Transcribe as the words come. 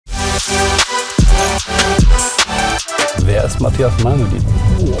Matthias Malmedie.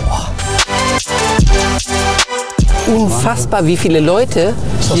 Unfassbar, wie viele Leute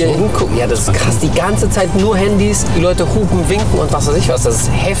hier hingucken. Ja, das ist krass. Die ganze Zeit nur Handys. Die Leute hupen, winken und was weiß ich was. Das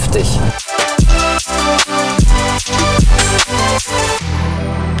ist heftig.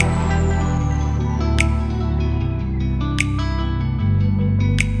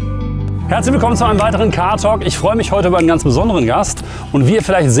 Herzlich willkommen zu einem weiteren Car Talk. Ich freue mich heute über einen ganz besonderen Gast. Und wie ihr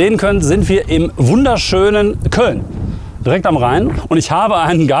vielleicht sehen könnt, sind wir im wunderschönen Köln, direkt am Rhein. Und ich habe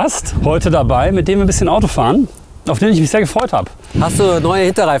einen Gast heute dabei, mit dem wir ein bisschen Auto fahren, auf den ich mich sehr gefreut habe. Hast du neue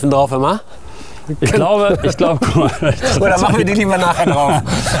Hinterreifen drauf immer? Ich glaube, guck mal. Oder machen wir die lieber nachher drauf?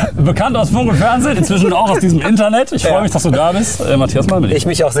 Bekannt aus Funk und Fernsehen, inzwischen auch aus diesem Internet. Ich freue mich, dass du da bist. Matthias Malmedie. Ich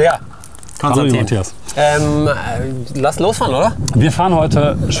mich auch sehr. Hallo, Matthias. Lass losfahren, oder? Wir fahren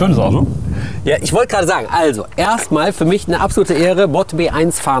heute ein schönes Auto. Ja, ich wollte gerade sagen, also erstmal für mich eine absolute Ehre, Bot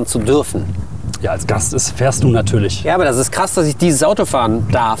B1 fahren zu dürfen. Ja, als Gast fährst du natürlich. Ja, aber das ist krass, dass ich dieses Auto fahren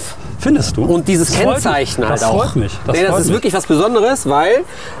darf. Findest du? Und dieses Kennzeichen halt auch. Das freut mich. Das ist wirklich was Besonderes, weil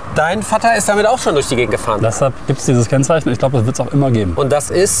dein Vater ist damit auch schon durch die Gegend gefahren. Deshalb gibt es dieses Kennzeichen und ich glaube, das wird es auch immer geben. Und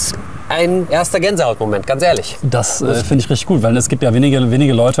das ist ein erster Gänsehautmoment, ganz ehrlich. Das finde ich richtig gut, weil es gibt ja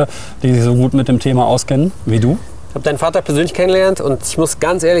wenige Leute, die sich so gut mit dem Thema auskennen wie du. Ich habe deinen Vater persönlich kennengelernt und ich muss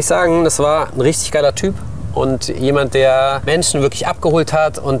ganz ehrlich sagen, das war ein richtig geiler Typ. Und jemand, der Menschen wirklich abgeholt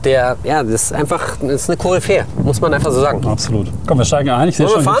hat und der, ja, das ist eine Koryphäe, muss man einfach so sagen. Absolut. Komm, wir steigen ein. Ich sehe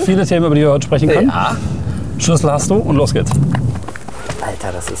schon viele Themen, über die wir heute sprechen können. Ja. Schlüssel hast du und los geht's.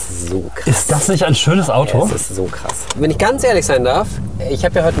 Alter, das ist so krass. Ist das nicht ein schönes Auto? Ja, das ist so krass. Wenn ich ganz ehrlich sein darf, ich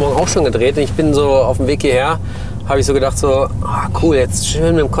habe ja heute Morgen auch schon gedreht und ich bin so auf dem Weg hierher, habe ich so gedacht so, cool, jetzt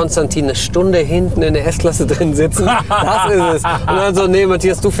schön mit dem Konstantin eine Stunde hinten in der S-Klasse drin sitzen. Das ist es. Und dann so, nee,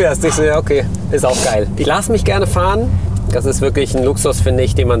 Matthias, du fährst. Ich so, ja, okay, ist auch geil. Ich lasse mich gerne fahren. Das ist wirklich ein Luxus, finde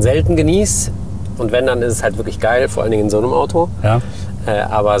ich, den man selten genießt. Und wenn, dann ist es halt wirklich geil, vor allen Dingen in so einem Auto. Ja.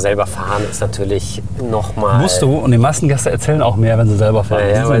 Aber selber fahren ist natürlich nochmal... Musst du, und die meisten Gäste erzählen auch mehr, wenn sie selber fahren.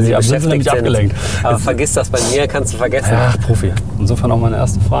 Ja, weil sie sind nämlich abgelenkt. Aber vergiss das, bei mir kannst du vergessen. Ja, Profi. Insofern auch meine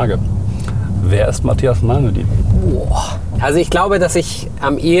erste Frage. Wer ist Matthias Malmedie? Also ich glaube, dass ich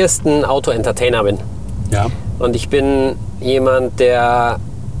am ehesten Auto-Entertainer bin. Ja. Und ich bin jemand, der...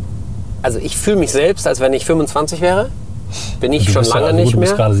 Also ich fühle mich selbst, als wenn ich 25 wäre. Bin ich schon lange nicht mehr. Du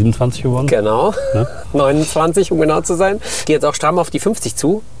bist gerade 27 geworden. Genau, ne? 29, um genau zu sein. Ich gehe jetzt auch stramm auf die 50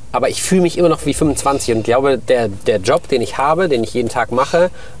 zu. Aber ich fühle mich immer noch wie 25 und glaube, der Job, den ich habe, den ich jeden Tag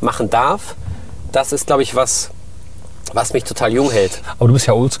machen darf, das ist, glaube ich, was mich total jung hält. Aber du bist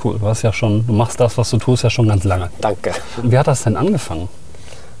ja oldschool. Du machst das, was du tust, ja schon ganz lange. Danke. Wie hat das denn angefangen?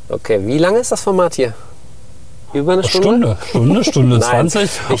 Okay, wie lange ist das Format hier? Über eine Stunde? Stunde 20.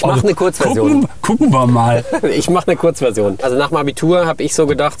 Ich mache eine Kurzversion. Gucken wir mal. Ich mache eine Kurzversion. Also nach dem Abitur habe ich so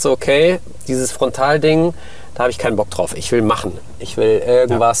gedacht, so okay, dieses Frontalding, da habe ich keinen Bock drauf. Ich will machen. Ich will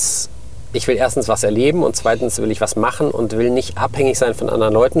irgendwas... Ja. Ich will erstens was erleben und zweitens will ich was machen und will nicht abhängig sein von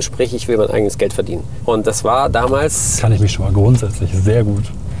anderen Leuten. Sprich, ich will mein eigenes Geld verdienen. Und das war damals... Kann ich mich schon mal grundsätzlich sehr gut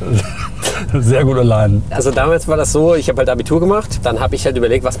allein. Also damals war das so, ich habe halt Abitur gemacht. Dann habe ich halt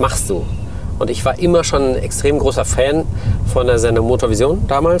überlegt, was machst du? Und ich war immer schon ein extrem großer Fan von der Sendung Motorvision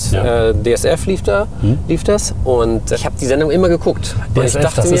damals. Ja. DSF lief das. Und ich habe die Sendung immer geguckt.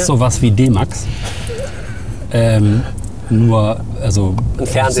 DSF, das ist sowas wie D-Max. Nur, also ein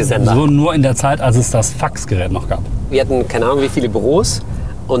Fernsehsender. So nur in der Zeit, als es das Faxgerät noch gab. Wir hatten keine Ahnung wie viele Büros.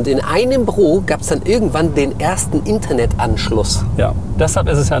 Und in einem Büro gab es dann irgendwann den ersten Internetanschluss. Ja, deshalb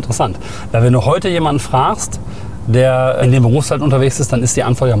ist es ja interessant. Weil wenn du heute jemanden fragst, der in dem Berufsfeld unterwegs ist, dann ist die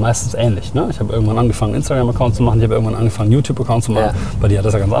Antwort ja meistens ähnlich. Ne? Ich habe irgendwann angefangen, Instagram-Account zu machen, ich habe irgendwann angefangen, YouTube-Account zu machen. Ja. Bei dir hat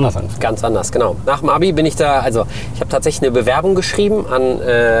das ja ganz anders angefangen. Ganz anders, genau. Nach dem Abi bin ich da, also ich habe tatsächlich eine Bewerbung geschrieben an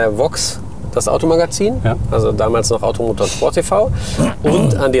Vox, das Automagazin, ja. Also damals noch Automotor Sport TV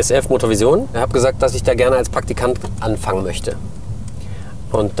und an DSF Motorvision. Ich habe gesagt, dass ich da gerne als Praktikant anfangen möchte.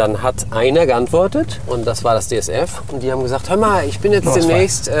 Und dann hat einer geantwortet und das war das DSF und die haben gesagt, hör mal, ich bin jetzt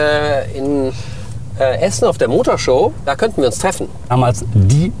demnächst in Essen auf der Motorshow, da könnten wir uns treffen. Damals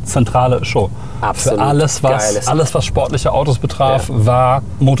die zentrale Show. Absolut. Für alles, was sportliche Autos betraf, war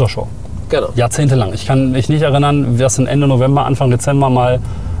Motorshow. Genau. Jahrzehntelang. Ich kann mich nicht erinnern, wie das Ende November, Anfang Dezember mal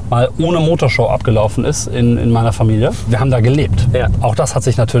ohne Motorshow abgelaufen ist in meiner Familie. Wir haben da gelebt. Ja. Auch das hat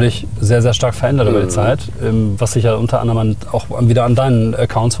sich natürlich sehr, sehr stark verändert über die Zeit, was sich ja unter anderem auch wieder an deinen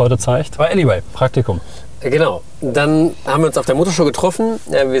Accounts heute zeigt. Aber anyway, Praktikum. Genau. Dann haben wir uns auf der Motorshow getroffen.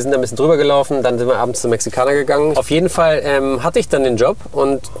 Wir sind da ein bisschen drüber gelaufen. Dann sind wir abends zum Mexikaner gegangen. Auf jeden Fall hatte ich dann den Job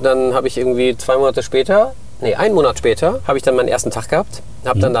und dann habe ich irgendwie 2 Monate später einen Monat später habe ich dann meinen ersten Tag gehabt.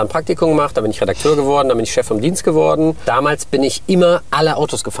 Habe dann da ein Praktikum gemacht, da bin ich Redakteur geworden, dann bin ich Chef vom Dienst geworden. Damals bin ich immer alle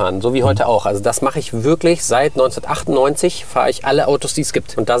Autos gefahren, so wie heute auch. Also das mache ich wirklich seit 1998, fahre ich alle Autos, die es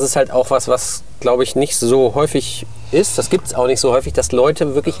gibt. Und das ist halt auch was glaube ich, nicht so häufig ist. Das gibt es auch nicht so häufig, dass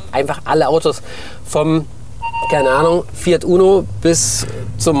Leute wirklich einfach alle Autos vom, keine Ahnung, Fiat Uno bis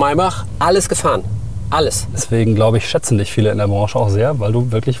zum Maybach, alles gefahren. Alles. Deswegen, glaube ich, schätzen dich viele in der Branche auch sehr, weil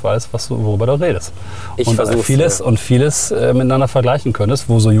du wirklich weißt, worüber du redest. Ich und vieles miteinander vergleichen könntest,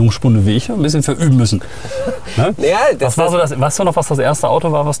 wo so Jungspunde wie ich ein bisschen verüben müssen. Ne? Ja, weißt du noch, was das erste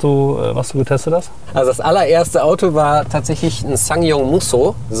Auto war, was du getestet hast? Also das allererste Auto war tatsächlich ein SsangYong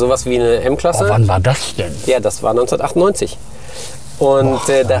Musso, sowas wie eine M-Klasse. Oh, wann war das denn? Ja, das war 1998. Und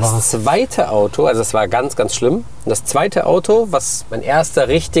das zweite Auto, also das war ganz, ganz schlimm. Das zweite Auto, was mein erster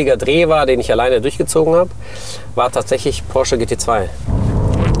richtiger Dreh war, den ich alleine durchgezogen habe, war tatsächlich Porsche GT2.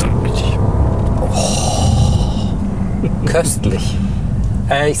 Oh, köstlich.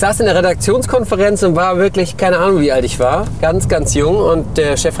 Ich saß in der Redaktionskonferenz und war wirklich, keine Ahnung wie alt ich war, ganz, ganz jung. Und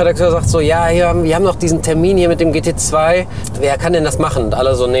der Chefredakteur sagt so, ja, wir haben noch diesen Termin hier mit dem GT2. Wer kann denn das machen? Und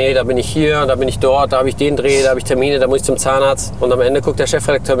alle so, nee, da bin ich hier, da bin ich dort, da habe ich den Dreh, da habe ich Termine, da muss ich zum Zahnarzt. Und am Ende guckt der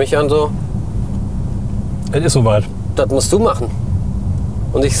Chefredakteur mich an so, es ist soweit. Das musst du machen.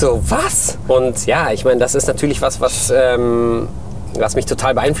 Und ich so, was? Und ja, ich meine, das ist natürlich was mich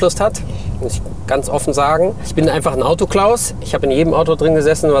total beeinflusst hat, muss ich ganz offen sagen. Ich bin einfach ein Autoklaus. Ich habe in jedem Auto drin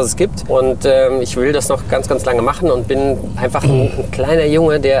gesessen, was es gibt. Und ich will das noch ganz, ganz lange machen und bin einfach ein kleiner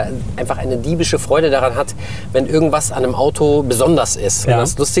Junge, der einfach eine diebische Freude daran hat, wenn irgendwas an einem Auto besonders ist. Ja. Und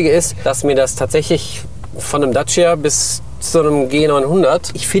das Lustige ist, dass mir das tatsächlich von einem Dacia bis zu einem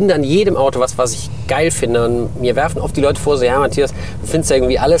G900, ich finde an jedem Auto was ich geil finde. Und mir werfen oft die Leute vor, so, ja Matthias, du findest ja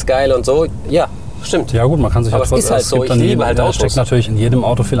irgendwie alles geil und so. Ja. Stimmt. Ja gut, man kann sich aber es ist halt so, ich liebe halt Autos. Da steckt natürlich in jedem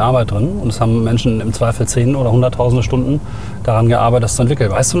Auto viel Arbeit drin und es haben Menschen im Zweifel 10 oder 100.000 Stunden daran gearbeitet, das zu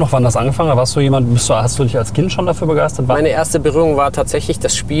entwickeln. Weißt du noch, wann das angefangen hat? Hast du dich als Kind schon dafür begeistert? Meine erste Berührung war tatsächlich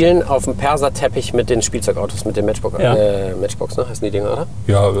das Spielen auf dem Perserteppich mit den Spielzeugautos, mit den Matchbox, ne? Heißen die Dinger, oder?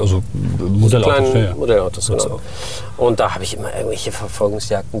 Ja, also Modellautos. Modellautos, genau. Und da habe ich immer irgendwelche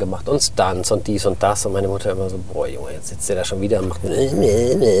Verfolgungsjagden gemacht und Stunts und dies und das und meine Mutter immer so, boah Junge, jetzt sitzt der da schon wieder und macht...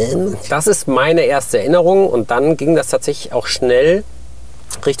 Das ist meine erste Erinnerung und dann ging das tatsächlich auch schnell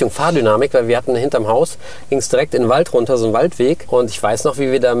Richtung Fahrdynamik, weil wir hatten hinterm Haus, ging es direkt in den Wald runter, so ein Waldweg. Und ich weiß noch,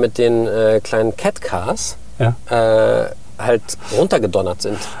 wie wir da mit den kleinen Catcars halt runtergedonnert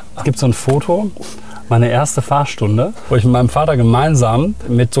sind. Es gibt so ein Foto, meine erste Fahrstunde, wo ich mit meinem Vater gemeinsam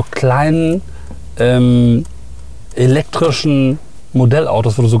mit so kleinen elektrischen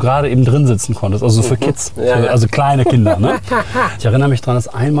Modellautos, wo du so gerade eben drin sitzen konntest, also so für Kids, also kleine Kinder. Ne? Ich erinnere mich daran,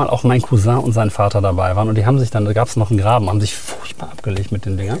 dass einmal auch mein Cousin und sein Vater dabei waren und die haben sich dann, da gab es noch einen Graben, haben sich furchtbar abgelegt mit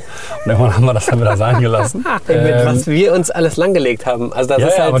den Dingern und irgendwann haben wir das dann wieder sein gelassen. Was wir uns alles langgelegt haben. Also das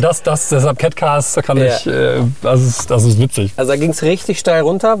ist halt, aber deshalb Catcars kann ich, das ist witzig. Also da ging es richtig steil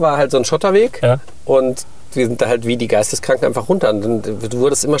runter, war halt so ein Schotterweg und wir sind da halt wie die Geisteskranken einfach runter. Und du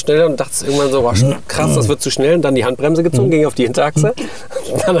wurdest immer schneller und dachtest irgendwann so, wow, krass, das wird zu schnell. Und dann die Handbremse gezogen, ging auf die Hinterachse.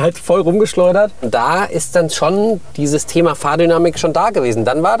 Und dann halt voll rumgeschleudert. Und da ist dann schon dieses Thema Fahrdynamik schon da gewesen.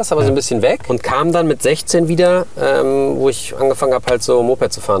 Dann war das aber so ein bisschen weg und kam dann mit 16 wieder, wo ich angefangen habe, halt so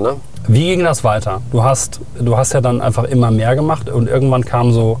Moped zu fahren. Ne? Wie ging das weiter? Du hast ja dann einfach immer mehr gemacht und irgendwann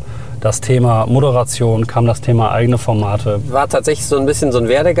kam so das Thema Moderation, kam das Thema eigene Formate. War tatsächlich so ein bisschen so ein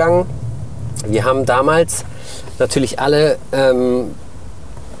Werdegang. Wir haben damals natürlich alle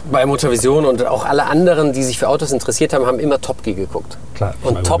bei Motorvision und auch alle anderen, die sich für Autos interessiert haben, haben immer Top Gear geguckt. Klar,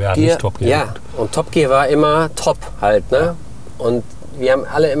 und Top Gear, und Top Gear war immer top halt, ne? Ja. Und wir haben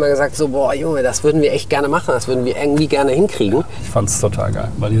alle immer gesagt so, boah Junge, das würden wir echt gerne machen, das würden wir irgendwie gerne hinkriegen. Ich fand es total geil,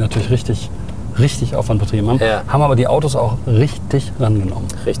 weil die natürlich richtig Aufwand betrieben haben, haben aber die Autos auch richtig rangenommen.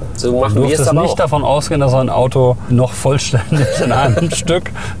 Richtig. So machen wir es aber nicht davon ausgehen, dass du ein Auto noch vollständig in einem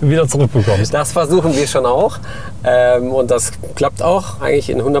Stück wieder zurückbekommst. Das versuchen wir schon auch und das klappt auch eigentlich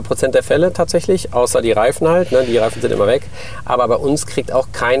in 100% der Fälle tatsächlich, außer die Reifen halt, ne? Die Reifen sind immer weg, aber bei uns kriegt auch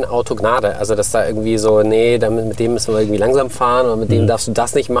kein Auto Gnade, also dass da irgendwie so, nee, mit dem müssen wir irgendwie langsam fahren oder mit dem darfst du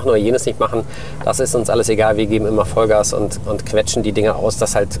das nicht machen oder jenes nicht machen, das ist uns alles egal, wir geben immer Vollgas und quetschen die Dinger aus,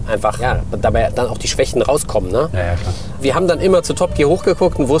 dass halt einfach, dabei dann auch die Schwächen rauskommen. Ne? Ja, klar. Wir haben dann immer zu Top Gear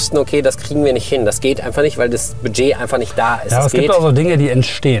hochgeguckt und wussten, okay, das kriegen wir nicht hin. Das geht einfach nicht, weil das Budget einfach nicht da ist. Ja, aber es gibt auch so Dinge, die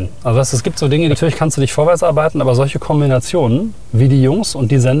entstehen. Also es gibt so Dinge, natürlich kannst du dich vorwärts arbeiten, aber solche Kombinationen wie die Jungs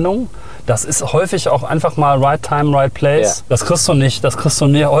und die Sendung, das ist häufig auch einfach mal right time, right place. Ja. Das kriegst du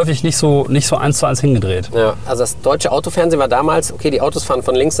häufig nicht so 1:1 hingedreht. Ja, also das deutsche Autofernsehen war damals, okay, die Autos fahren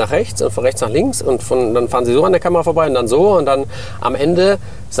von links nach rechts und von rechts nach links und dann fahren sie so an der Kamera vorbei und dann am Ende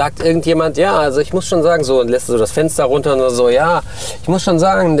sagt irgendjemand, ja, also ich muss schon sagen, so, und lässt so das Fenster runter und so, ja, ich muss schon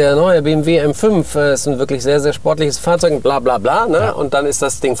sagen, der neue BMW M5 ist ein wirklich sehr, sehr sportliches Fahrzeug, bla bla bla, ne? Ja. Und dann ist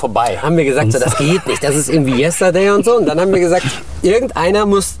das Ding vorbei. Haben wir gesagt, so, das geht nicht, das ist irgendwie yesterday und so. Und dann haben wir gesagt, irgendeiner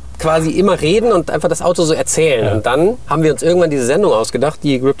muss quasi immer reden und einfach das Auto so erzählen. Ja. Und dann haben wir uns irgendwann diese Sendung ausgedacht,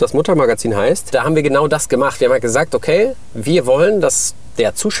 die Grip das Muttermagazin heißt. Da haben wir genau das gemacht. Wir haben halt gesagt, okay, wir wollen, dass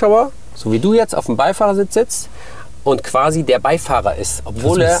der Zuschauer, so wie du jetzt, auf dem Beifahrersitz sitzt und quasi der Beifahrer ist.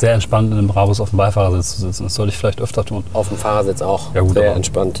 Obwohl das ist sehr entspannt, in einem Brabus auf dem Beifahrersitz zu sitzen. Das sollte ich vielleicht öfter tun. Auf dem Fahrersitz auch. Ja, gut, sehr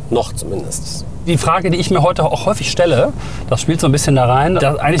entspannt. Noch zumindest. Die Frage, die ich mir heute auch häufig stelle, das spielt so ein bisschen da rein,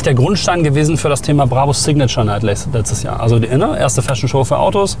 das ist eigentlich der Grundstein gewesen für das Thema Brabus Signature Night letztes Jahr. Also die erste Fashion Show für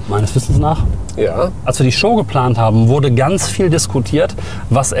Autos, meines Wissens nach. Ja. Als wir die Show geplant haben, wurde ganz viel diskutiert,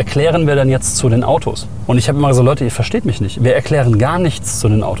 was erklären wir denn jetzt zu den Autos? Und ich habe immer gesagt, Leute, ihr versteht mich nicht. Wir erklären gar nichts zu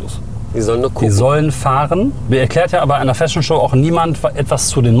den Autos. Die sollen nur gucken. Die sollen fahren. Wir erklärt ja aber in einer Fashion Show auch niemand etwas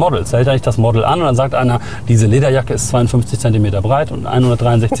zu den Models. Er hält ja nicht das Model an und dann sagt einer, diese Lederjacke ist 52 cm breit und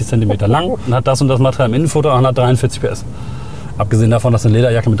 163 cm lang und hat das und das Material im Innenfutter und hat 43 PS. Abgesehen davon, dass eine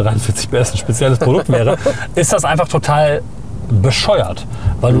Lederjacke mit 43 PS ein spezielles Produkt wäre, ist das einfach total bescheuert,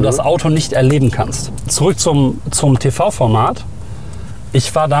 weil du das Auto nicht erleben kannst. Zurück zum TV-Format.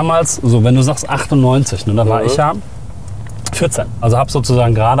 Ich war damals, so wenn du sagst 98, ne, da war ich ja 14. Also habe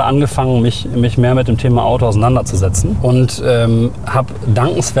sozusagen gerade angefangen, mich mehr mit dem Thema Auto auseinanderzusetzen und habe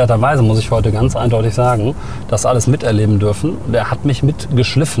dankenswerterweise, muss ich heute ganz eindeutig sagen, das alles miterleben dürfen. Der hat mich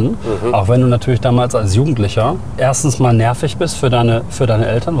mitgeschliffen, auch wenn du natürlich damals als Jugendlicher erstens mal nervig bist für deine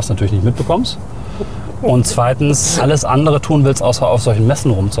Eltern, was du natürlich nicht mitbekommst. Und zweitens alles andere tun willst, außer auf solchen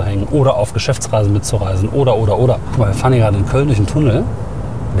Messen rumzuhängen oder auf Geschäftsreisen mitzureisen oder. Wir fahren hier gerade in Köln durch den Tunnel.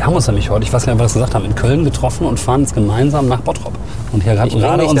 Wir haben uns nämlich heute, ich weiß gar nicht, was wir gesagt haben, in Köln getroffen und fahren jetzt gemeinsam nach Bottrop. Und hier gerade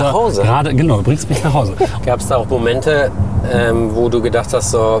nach Hause. Genau, du bringst mich nach Hause. Gab es da auch Momente, wo du gedacht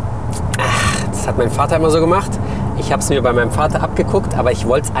hast, so, das hat mein Vater immer so gemacht. Ich habe es mir bei meinem Vater abgeguckt, aber ich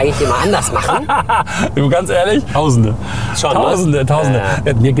wollte es eigentlich immer anders machen. Du, ganz ehrlich? Tausende. Schon, Tausende.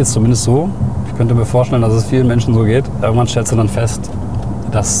 Ja, mir geht es zumindest so. Ich könnte mir vorstellen, dass es vielen Menschen so geht. Irgendwann stellst du dann fest,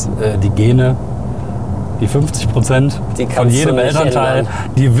 dass die Gene, die 50% von jedem Elternteil,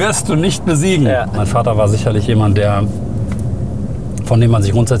 die wirst du nicht besiegen. Ja. Mein Vater war sicherlich jemand, von dem man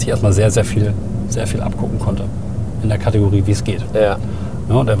sich grundsätzlich erstmal sehr viel abgucken konnte. In der Kategorie, wie es geht. Ja.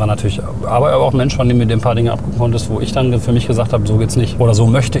 Ja, der war natürlich, aber er war auch ein Mensch, von dem du dir ein paar Dinge abgucken konntest, wo ich dann für mich gesagt habe, so geht's nicht. Oder so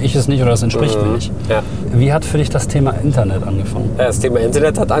möchte ich es nicht oder das entspricht mir nicht. Ja. Wie hat für dich das Thema Internet angefangen? Ja, das Thema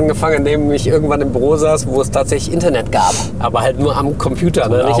Internet hat angefangen, indem ich irgendwann im Büro saß, wo es tatsächlich Internet gab. Aber halt nur am Computer,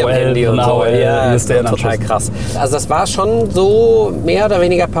 ne? Nicht am Handy und so. Ja, das ist total krass. Also das war schon so mehr oder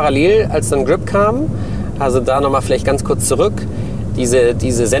weniger parallel, als dann Grip kam. Also da nochmal vielleicht ganz kurz zurück.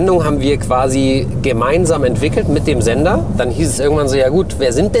 Diese Sendung haben wir quasi gemeinsam entwickelt mit dem Sender. Dann hieß es irgendwann so, ja gut,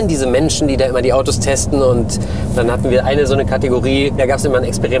 wer sind denn diese Menschen, die da immer die Autos testen? Und dann hatten wir so eine Kategorie, da gab es immer ein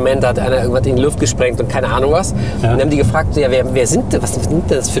Experiment, da hat einer irgendwas in die Luft gesprengt und keine Ahnung was. Ja. Und dann haben die gefragt, ja, was sind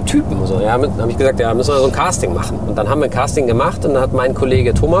das für Typen? So, ja, dann habe ich gesagt, ja, müssen wir so ein Casting machen. Und dann haben wir ein Casting gemacht und dann hat mein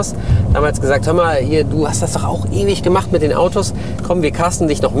Kollege Thomas damals gesagt, hör mal, du hast das doch auch ewig gemacht mit den Autos, komm, wir casten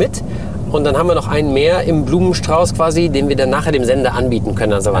dich noch mit. Und dann haben wir noch einen mehr im Blumenstrauß quasi, den wir dann nachher dem Sender anbieten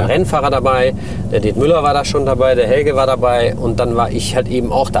können. Also da war ein Rennfahrer dabei, der Det Müller war da schon dabei, der Helge war dabei und dann war ich halt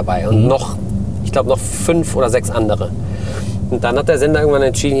eben auch dabei. Und ich glaube noch 5 oder 6 andere. Und dann hat der Sender irgendwann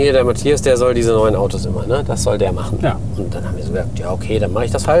entschieden, hier der Matthias, der soll diese neuen Autos immer, ne? Das soll der machen. Ja. Und dann haben wir so gesagt, ja okay, dann mache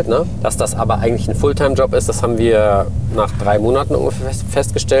ich das halt. Ne? Dass das aber eigentlich ein Fulltime-Job ist, das haben wir nach 3 Monaten ungefähr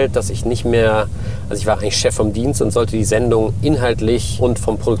festgestellt, dass ich nicht mehr, also ich war eigentlich Chef vom Dienst und sollte die Sendung inhaltlich und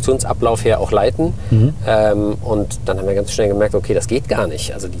vom Produktionsablauf her auch leiten. Und dann haben wir ganz schnell gemerkt, okay, das geht gar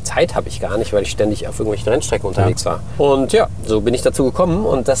nicht. Also die Zeit habe ich gar nicht, weil ich ständig auf irgendwelchen Rennstrecken unterwegs war. Und ja, so bin ich dazu gekommen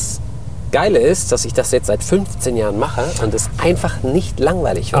und das Geile ist, dass ich das jetzt seit 15 Jahren mache und es einfach nicht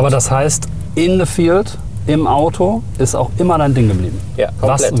langweilig wird. Aber das heißt, in the field, im Auto, ist auch immer dein Ding geblieben. Ja,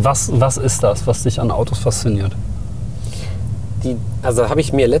 komplett. Was ist das, was dich an Autos fasziniert? Also habe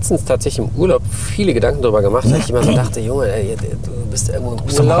ich mir letztens tatsächlich im Urlaub viele Gedanken darüber gemacht, weil ich immer so dachte, Junge, du bist irgendwo im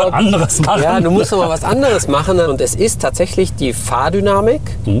Urlaub. Mal was anderes machen. Ja, du musst doch mal was anderes machen. Und es ist tatsächlich die Fahrdynamik.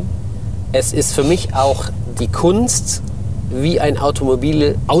 Es ist für mich auch die Kunst, wie ein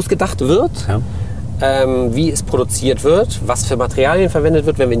Automobil ausgedacht wird. Ja. wie es produziert wird, was für Materialien verwendet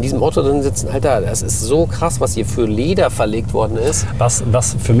wird, wenn wir in diesem Auto drin sitzen. Alter, das ist so krass, was hier für Leder verlegt worden ist. Was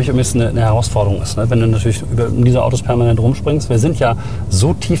für mich ein bisschen eine Herausforderung ist, ne? Wenn du natürlich über diese Autos permanent rumspringst. Wir sind ja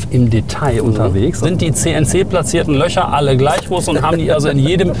so tief im Detail unterwegs. Sind die CNC-platzierten Löcher alle gleich groß und haben die also in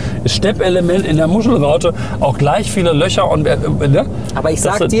jedem Steppelement in der Muschelraute auch gleich viele Löcher? Und, ne? Aber ich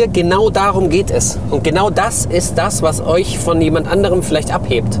sag dir, genau darum geht es. Und genau das ist das, was euch von jemand anderem vielleicht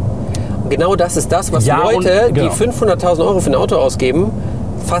abhebt. Genau das ist das, was Leute, die 500.000 € für ein Auto ausgeben,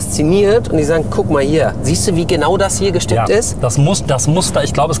 fasziniert und die sagen, guck mal hier, siehst du, wie genau das hier gestimmt ist? Das Muster,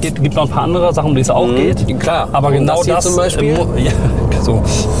 ich glaube, es gibt noch ein paar andere Sachen, um die es auch geht. Klar, aber und genau das hier zum Beispiel. So.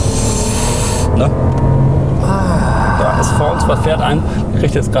 Ne? Da ist vor uns, was fährt ein?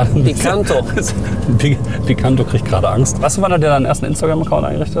 Kriegt jetzt gerade ein Picanto. Picanto kriegt gerade Angst. Weißt du, wann du dir deinen ersten Instagram-Account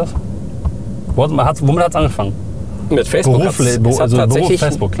eingerichtet hast? Womit hat es angefangen? Mit Facebook. Beruf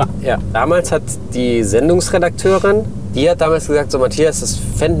Facebook, klar. Ja, damals hat die Sendungsredakteurin, die hat damals gesagt, so Matthias, das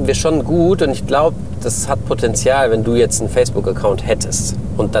fänden wir schon gut und ich glaube, das hat Potenzial, wenn du jetzt einen Facebook-Account hättest.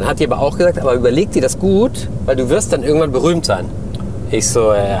 Und dann hat die aber auch gesagt, aber überleg dir das gut, weil du wirst dann irgendwann berühmt sein. Ich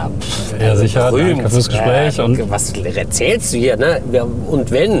so, ja sicher, berühmt. Danke fürs Gespräch. Und was erzählst du hier, ne? Und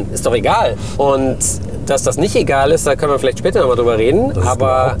wenn, ist doch egal. Und dass das nicht egal ist, da können wir vielleicht später nochmal drüber reden. Das ist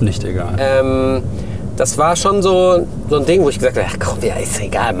überhaupt nicht egal. Das war schon so ein Ding, wo ich gesagt habe, ja, komm, ja, ist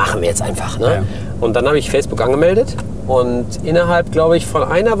egal, machen wir jetzt einfach. Ne? Ja. Und dann habe ich Facebook angemeldet und innerhalb, glaube ich, von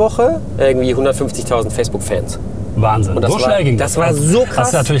einer Woche irgendwie 150.000 Facebook-Fans. Wahnsinn. Und das so schnell ging das. Das war so krass. Das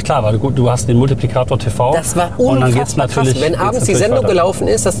ist natürlich klar, weil du hast den Multiplikator TV. Das war unfassbar und dann geht's natürlich, krass. Wenn abends die Sendung gelaufen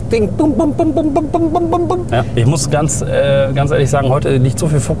ist, das Ding bum, bum, bum, bum, bum, bum, bum, bum. Ja, ich muss ganz ehrlich sagen, heute liegt so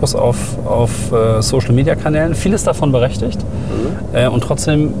viel Fokus auf Social-Media-Kanälen. Vieles davon berechtigt. Und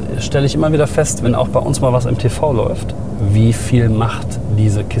trotzdem stelle ich immer wieder fest, wenn auch bei uns mal was im TV läuft, wie viel Macht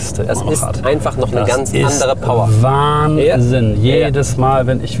diese Kiste immer noch hat. Das ist einfach noch eine ganz andere Power. Wahnsinn. Ja. Jedes Mal,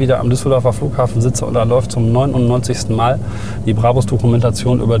 wenn ich wieder am Düsseldorfer Flughafen sitze und da läuft zum 99. Mal die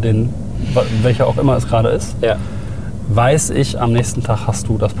BRABUS-Dokumentation über den, welcher auch immer es gerade ist, weiß ich, am nächsten Tag hast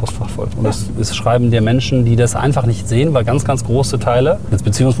du das Postfach voll. Und es schreiben dir Menschen, die das einfach nicht sehen, weil ganz große Teile, jetzt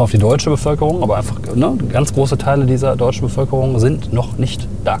beziehen wir uns mal auf die deutsche Bevölkerung, aber einfach ganz große Teile dieser deutschen Bevölkerung sind noch nicht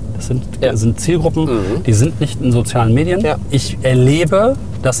da. Das sind Zielgruppen, die sind nicht in sozialen Medien. Ja. Ich erlebe,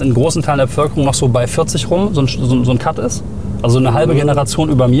 dass in großen Teilen der Bevölkerung noch so bei 40 rum so ein Cut ist. Also eine halbe Generation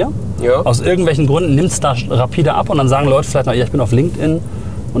über mir. Ja. Aus irgendwelchen Gründen nimmt es da rapide ab und dann sagen Leute vielleicht noch, ja, ich bin auf LinkedIn.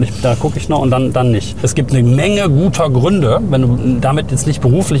 Und da gucke ich noch und dann nicht. Es gibt eine Menge guter Gründe, wenn du damit jetzt nicht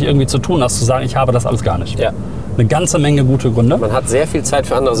beruflich irgendwie zu tun hast, zu sagen, ich habe das alles gar nicht. Ja. Eine ganze Menge gute Gründe. Man hat sehr viel Zeit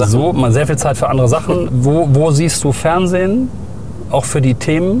für andere Sachen. Sehr viel Zeit für andere Sachen. Wo siehst du Fernsehen, auch für die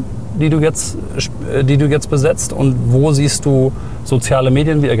Themen, die du jetzt besetzt? Und wo siehst du soziale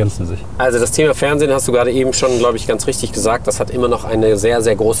Medien? Wie ergänzen sie sich? Also das Thema Fernsehen hast du gerade eben schon, glaube ich, ganz richtig gesagt. Das hat immer noch eine sehr,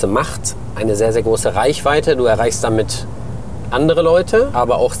 sehr große Macht, eine sehr, sehr große Reichweite. Du erreichst damit andere Leute,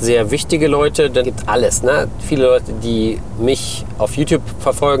 aber auch sehr wichtige Leute. Da gibt alles. Ne? Viele Leute, die mich auf YouTube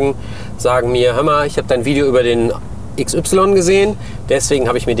verfolgen, sagen mir, hör mal, ich habe dein Video über den XY gesehen, deswegen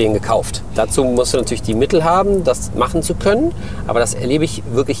habe ich mir den gekauft. Dazu musst du natürlich die Mittel haben, das machen zu können, aber das erlebe ich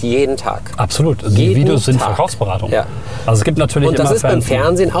wirklich jeden Tag. Absolut. Die Videos sind Verkaufsberatung. Ja. Also es gibt natürlich und das ist beim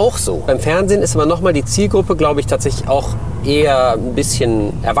Fernsehen auch so. Beim Fernsehen ist aber nochmal die Zielgruppe, glaube ich, tatsächlich auch eher ein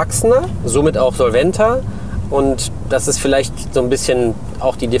bisschen erwachsener, somit auch solventer. Und das ist vielleicht so ein bisschen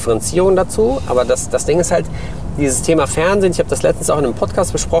auch die Differenzierung dazu. Aber das Ding ist halt, dieses Thema Fernsehen, ich habe das letztens auch in einem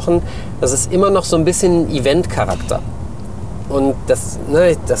Podcast besprochen, das ist immer noch so ein bisschen Event-Charakter. Und das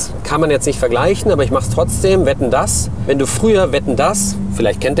kann man jetzt nicht vergleichen, aber ich mache es trotzdem, Wetten, das. Wenn du früher Wetten, das,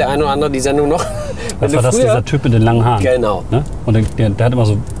 vielleicht kennt der eine oder andere die Sendung noch. Das war dieser Typ mit den langen Haaren. Genau. Ne? Und der hat immer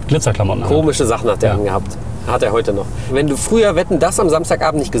so Glitzerklamotten. Komische Sachen hat der angehabt. Hat er heute noch. Wenn du früher Wetten, das am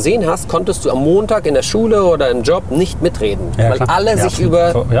Samstagabend nicht gesehen hast, konntest du am Montag in der Schule oder im Job nicht mitreden. Ja, weil alle sich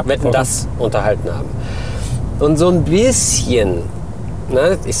über Wetten, das unterhalten haben. Und so ein bisschen,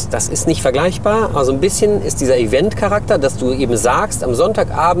 das ist nicht vergleichbar, aber so ein bisschen ist dieser Event-Charakter, dass du eben sagst, am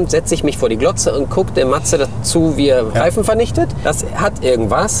Sonntagabend setze ich mich vor die Glotze und gucke der Matze dazu, wie er Reifen vernichtet. Das hat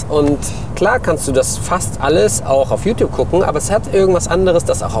irgendwas und klar kannst du das fast alles auch auf YouTube gucken, aber es hat irgendwas anderes,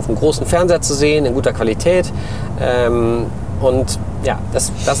 das auch auf einem großen Fernseher zu sehen, in guter Qualität. Und ja,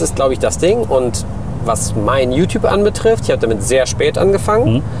 das ist, glaube ich, das Ding. Und was mein YouTube anbetrifft, ich habe damit sehr spät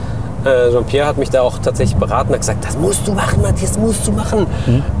angefangen. Jean-Pierre hat mich da auch tatsächlich beraten, hat gesagt, das musst du machen, Matthias, das musst du machen.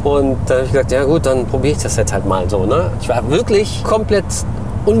 Und dann habe ich gesagt, ja gut, dann probiere ich das jetzt halt mal so. Ne? Ich war wirklich komplett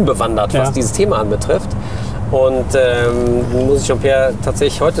unbewandert, was dieses Thema anbetrifft. Und muss ich Jean-Pierre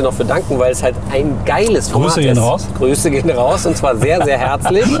tatsächlich heute noch für danken, weil es halt ein geiles Format ist. Grüße gehen raus. Grüße gehen raus und zwar sehr, sehr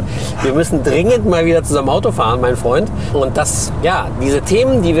herzlich. Wir müssen dringend mal wieder zusammen Auto fahren, mein Freund. Und das, ja, diese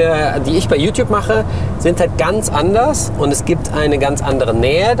Themen, die ich bei YouTube mache, sind halt ganz anders und es gibt eine ganz andere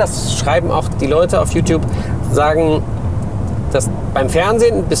Nähe. Das schreiben auch die Leute auf YouTube, sagen, dass beim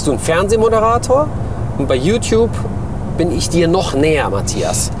Fernsehen bist du ein Fernsehmoderator und bei YouTube bin ich dir noch näher,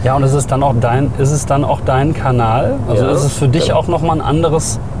 Matthias. Ja, und ist es dann auch dein Kanal? Also Ja, ist es für dich genau. auch nochmal ein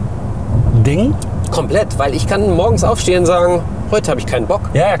anderes Ding? Komplett, weil ich kann morgens aufstehen und sagen, heute habe ich keinen Bock.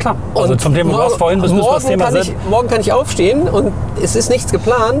 Ja, klar. Also zum Thema, du hast vorhin bis das Thema morgen kann ich aufstehen und es ist nichts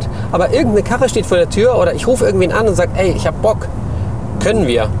geplant, aber irgendeine Karre steht vor der Tür oder ich rufe irgendwen an und sage, ey, ich habe Bock, können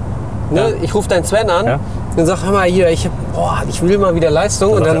wir. Ne? Ja. Ich rufe deinen Sven an. Ja. Und sag, hör mal hier, ich will mal wieder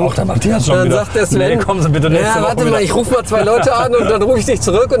Leistung. Und dann auch der Matthias schon dann wieder. sagt der Sven, Nee, kommen Sie bitte nächste ja, Woche warte wieder. mal, ich rufe mal 2 Leute an und dann rufe ich dich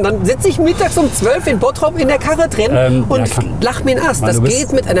zurück. Und dann sitze ich mittags um 12 in Bottrop in der Karre drin und lach mir einen Ast. Das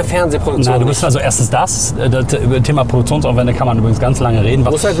geht mit einer Fernsehproduktion. Du bist also erstens das über Thema Produktionsaufwände kann man übrigens ganz lange reden.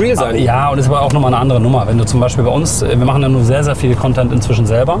 Muss halt real sein. Ja, und es war auch nochmal eine andere Nummer. Wenn du zum Beispiel bei uns, wir machen ja nur sehr, sehr viel Content inzwischen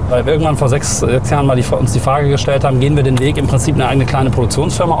selber, weil wir irgendwann vor 6 Jahren mal uns die Frage gestellt haben, gehen wir den Weg, im Prinzip eine eigene kleine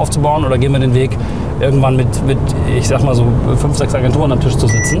Produktionsfirma aufzubauen oder gehen wir den Weg, irgendwann mit ich sag mal so 5, 6 Agenturen am Tisch zu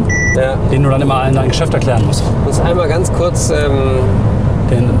sitzen, denen du dann immer allen dein Geschäft erklären musst. Ich muss einmal ganz kurz,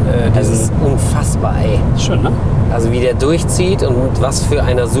 das ist unfassbar, ey. Schön, ne? Also wie der durchzieht und was für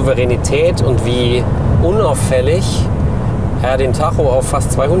eine Souveränität und wie unauffällig er den Tacho auf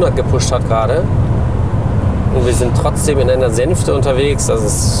fast 200 gepusht hat gerade. Und wir sind trotzdem in einer Sänfte unterwegs. Das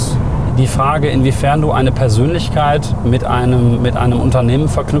ist die Frage, inwiefern du eine Persönlichkeit mit einem Unternehmen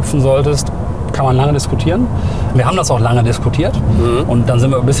verknüpfen solltest, kann man lange diskutieren. Wir haben das auch lange diskutiert und dann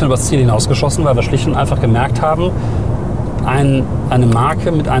sind wir ein bisschen übers Ziel hinausgeschossen, weil wir schlicht und einfach gemerkt haben, eine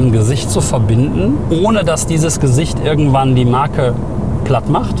Marke mit einem Gesicht zu verbinden, ohne dass dieses Gesicht irgendwann die Marke platt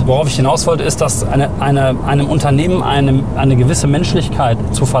macht. Worauf ich hinaus wollte, ist, dass einem Unternehmen eine gewisse Menschlichkeit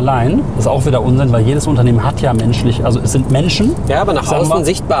zu verleihen, das ist auch wieder Unsinn, weil jedes Unternehmen hat ja menschlich, also es sind Menschen. Ja, aber nach außen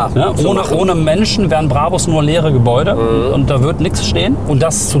sichtbar. Ja, ohne Menschen wären BRABUS nur leere Gebäude und da wird nichts stehen. Und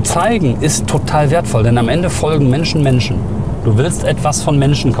das zu zeigen, ist total wertvoll, denn am Ende folgen Menschen Menschen. Du willst etwas von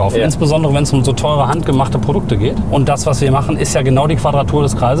Menschen kaufen, insbesondere wenn es um so teure handgemachte Produkte geht. Und das, was wir machen, ist ja genau die Quadratur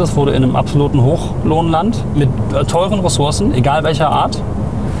des Kreises, wo du in einem absoluten Hochlohnland mit teuren Ressourcen, egal welcher Art,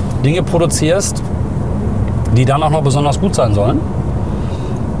 Dinge produzierst, die dann auch noch besonders gut sein sollen.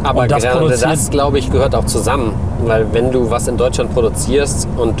 Aber gerade das, glaube ich, gehört auch zusammen. Weil wenn du was in Deutschland produzierst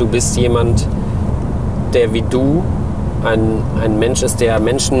und du bist jemand, der wie du ein Mensch ist, der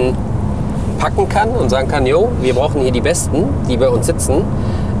Menschen packen kann und sagen kann, jo, wir brauchen hier die Besten, die bei uns sitzen,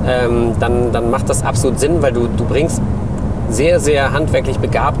 dann macht das absolut Sinn, weil du bringst sehr, sehr handwerklich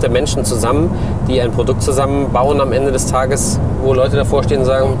begabte Menschen zusammen, die ein Produkt zusammenbauen am Ende des Tages, wo Leute davor stehen und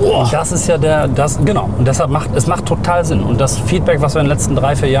sagen, boah. Das ist ja genau. Und deshalb macht total Sinn. Und das Feedback, was wir in den letzten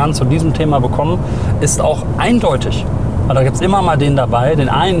 3, 4 Jahren zu diesem Thema bekommen, ist auch eindeutig. Aber da gibt es immer mal den dabei, den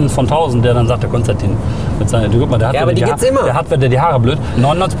einen von 1000, der dann sagt, der Konstantin, guck mal, der hat wieder die Haare blöd.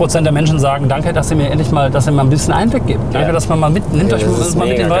 99% der Menschen sagen, danke, dass ihr mir endlich mal, ein bisschen Einblick gebt. Danke, dass man mal nehmt euch mal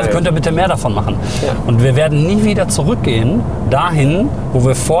mit den Leuten, könnt ihr bitte mehr davon machen. Ja. Und wir werden nie wieder zurückgehen dahin, wo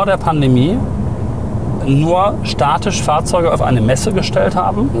wir vor der Pandemie nur statisch Fahrzeuge auf eine Messe gestellt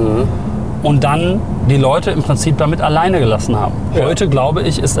haben und dann die Leute im Prinzip damit alleine gelassen haben. Ja. Heute, glaube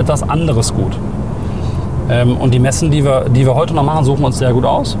ich, ist etwas anderes gut. Und die Messen, die wir heute noch machen, suchen wir uns sehr gut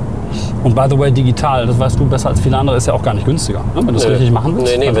aus. Und by the way, digital, das weißt du besser als viele andere, ist ja auch gar nicht günstiger. Ne? Wenn du es richtig machen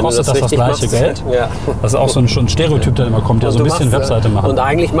willst, dann kostet das gleiche Geld. Ja. Das ist auch so ein Stereotyp, der immer kommt, der so ein bisschen Webseite macht. Und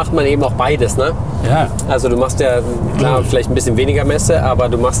eigentlich macht man eben auch beides, ne? Ja. Also du machst ja, klar, vielleicht ein bisschen weniger Messe, aber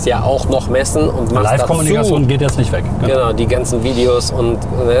du machst ja auch noch Messen und machst Live-Kommunikation geht jetzt nicht weg. Genau, die ganzen Videos und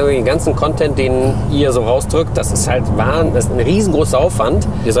den ganzen Content, den ihr so rausdrückt, das ist halt das ist ein riesengroßer Aufwand.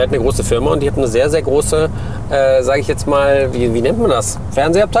 Ihr seid eine große Firma und ihr habt eine sehr, sehr große, sage ich jetzt mal, wie nennt man das?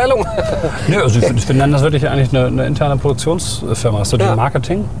 Fernsehabteilung? Ja, also wir nennen das wirklich eigentlich eine interne Produktionsfirma. Das ist natürlich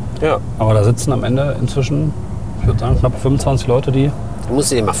Marketing. Ja. Aber da sitzen am Ende inzwischen, ich würde sagen, knapp 25 Leute, die du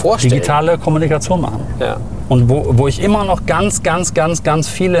musst dir mal vorstellen, digitale Kommunikation machen. Ja. Und wo ich immer noch ganz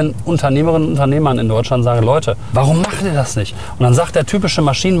vielen Unternehmerinnen und Unternehmern in Deutschland sage, Leute, warum macht ihr das nicht? Und dann sagt der typische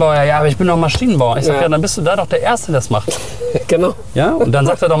Maschinenbauer, ja, aber ich bin doch Maschinenbauer. Ich sage, ja, dann bist du da doch der Erste, der das macht. Genau. Ja? Und dann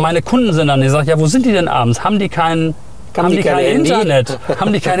sagt er doch, meine Kunden sind dann. Ich sage, ja, wo sind die denn abends? Haben die kein Internet?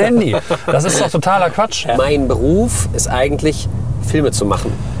 Haben die kein Handy? Das ist doch totaler Quatsch. Mein Beruf ist eigentlich, Filme zu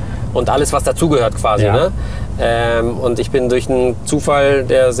machen. Und alles, was dazugehört quasi. Ja. Ne? Und ich bin durch einen Zufall,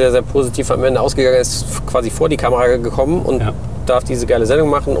 der sehr, sehr positiv am Ende ausgegangen ist, quasi vor die Kamera gekommen und darf diese geile Sendung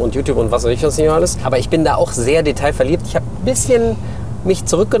machen und YouTube und was weiß ich was nicht alles. Aber ich bin da auch sehr detailverliebt. Ich habe ein bisschen mich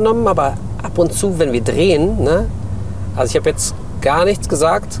zurückgenommen, aber ab und zu, wenn wir drehen, ne? Also ich habe jetzt gar nichts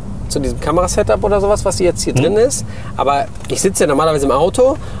gesagt zu diesem Kamerasetup oder sowas, was jetzt hier drin ist. Aber ich sitze ja normalerweise im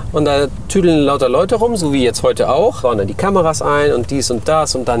Auto und da tüdeln lauter Leute rum, so wie jetzt heute auch. Bauen dann die Kameras ein und dies und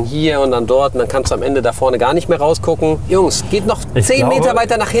das und dann hier und dann dort. Und dann kannst du am Ende da vorne gar nicht mehr rausgucken. Jungs, geht noch 10 Meter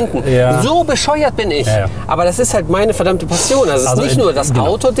weiter nach hinten. Ja. So bescheuert bin ich. Ja. Aber das ist halt meine verdammte Passion. Also es ist nicht nur das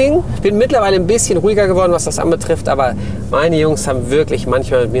Autoding. Ich bin mittlerweile ein bisschen ruhiger geworden, was das anbetrifft. Aber meine Jungs haben wirklich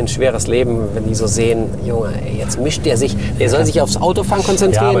manchmal mit mir ein schweres Leben, wenn die so sehen, Junge, ey, jetzt mischt der sich. Der soll sich aufs Autofahren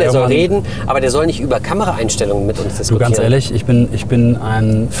konzentrieren, der soll reden, aber der soll nicht über Kameraeinstellungen mit uns diskutieren. Du, ganz ehrlich, ich bin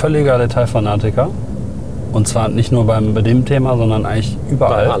ein völliger Detailfanatiker. Und zwar nicht nur bei dem Thema, sondern eigentlich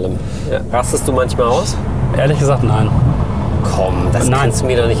überall. Bei allem. Ja. Rastest du manchmal aus? Ehrlich gesagt, nein. Komm, das kannst du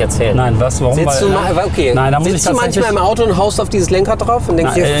mir doch nicht erzählen. Nein, was? Warum? Sitzt du manchmal im Auto und haust auf dieses Lenkrad drauf und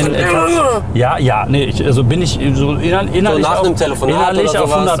denkst dir... bin ich so innerlich so nach einem Telefonat innerlich oder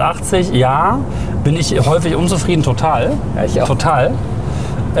auf 180, ja, bin ich häufig unzufrieden, total. Ja, ich auch. Total.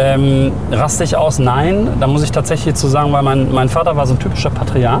 Raste ich aus? Nein. Da muss ich tatsächlich zu sagen, weil mein Vater war so ein typischer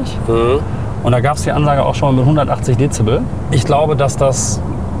Patriarch. Mhm. Und da gab es die Ansage auch schon mal mit 180 Dezibel. Ich glaube, dass es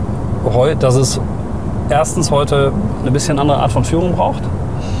erstens heute eine bisschen andere Art von Führung braucht.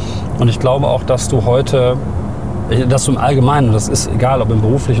 Und ich glaube auch, dass du im Allgemeinen, das ist egal, ob im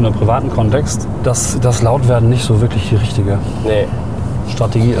beruflichen oder privaten Kontext, dass das Lautwerden nicht so wirklich die richtige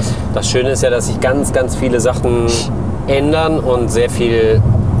Strategie ist. Das Schöne ist ja, dass sich ganz, ganz viele Sachen ändern und sehr viel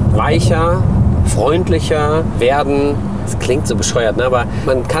weicher, freundlicher werden. Das klingt so bescheuert, ne? Aber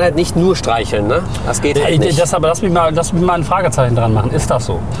man kann halt nicht nur streicheln, ne? Das geht halt nicht. Lass mich mal ein Fragezeichen dran machen. Ist das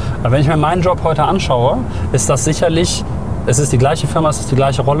so? Aber wenn ich mir meinen Job heute anschaue, ist das sicherlich, es ist die gleiche Firma, es ist die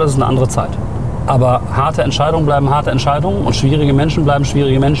gleiche Rolle, es ist eine andere Zeit. Aber harte Entscheidungen bleiben harte Entscheidungen und schwierige Menschen bleiben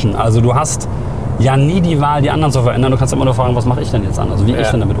schwierige Menschen. Also du hast ja nie die Wahl, die anderen zu verändern. Du kannst immer nur fragen, was mache ich denn jetzt anders? Wie ich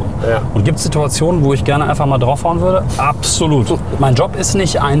denn damit um? Ja. Und gibt es Situationen, wo ich gerne einfach mal draufhauen würde? Absolut. Mein Job ist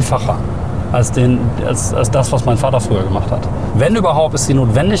nicht einfacher als das, was mein Vater früher gemacht hat. Wenn überhaupt, ist die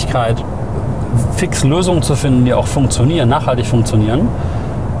Notwendigkeit, fix Lösungen zu finden, die auch funktionieren, nachhaltig funktionieren,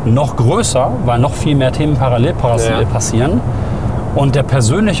 noch größer, weil noch viel mehr Themen parallel passieren. Und der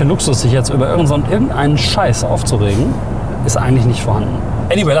persönliche Luxus, sich jetzt über irgendeinen Scheiß aufzuregen, ist eigentlich nicht vorhanden.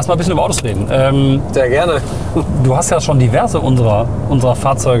 Anyway, lass mal ein bisschen über Autos reden. Sehr gerne. Du hast ja schon diverse unserer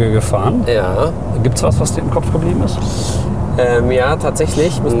Fahrzeuge gefahren. Ja. Gibt es was dir im Kopf geblieben ist? Ja,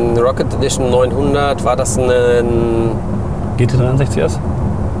 tatsächlich. Ein Rocket Edition 900 war das ein... GT63S?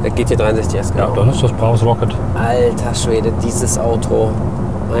 GT63S, genau. Ja, dann ist das BRABUS Rocket. Alter Schwede, dieses Auto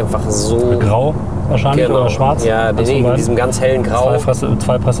einfach so... Grau wahrscheinlich oder schwarz? Ja, in diesem ganz hellen Grau.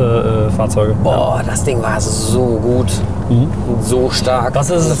 Zwei Pressefahrzeuge. Boah, das Ding war so gut. Mhm. So stark. Was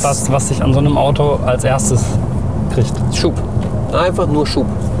ist es, was dich an so einem Auto als erstes kriegt? Schub. Einfach nur Schub.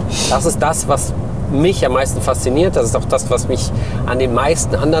 Das ist das, was mich am meisten fasziniert. Das ist auch das, was mich an den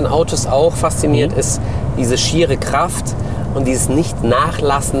meisten anderen Autos auch fasziniert, ist diese schiere Kraft und dieses nicht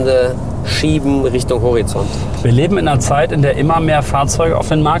nachlassende Schieben Richtung Horizont. Wir leben in einer Zeit, in der immer mehr Fahrzeuge auf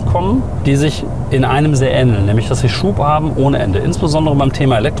den Markt kommen, die sich in einem sehr ähneln, nämlich dass sie Schub haben ohne Ende. Insbesondere beim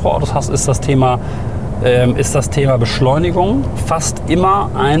Thema Elektroautos ist das Thema Beschleunigung fast immer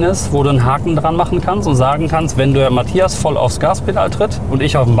eines, wo du einen Haken dran machen kannst und sagen kannst, wenn der Matthias voll aufs Gaspedal tritt und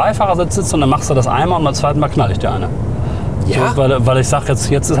ich auf dem Beifahrersitz sitze und dann machst du das einmal und beim zweiten Mal knall ich dir eine. Ja? So, weil ich sage,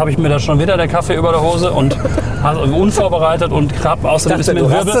 jetzt habe ich mir da schon wieder der Kaffee über der Hose und unvorbereitet und hab außerdem ist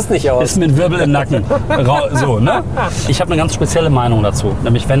mir ein Wirbel im Nacken. So, ne? Ich habe eine ganz spezielle Meinung dazu.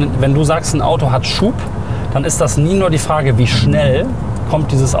 Nämlich, wenn du sagst, ein Auto hat Schub, dann ist das nie nur die Frage, wie schnell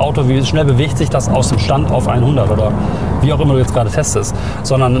kommt dieses Auto, wie schnell bewegt sich das aus dem Stand auf 100 oder wie auch immer du jetzt gerade testest,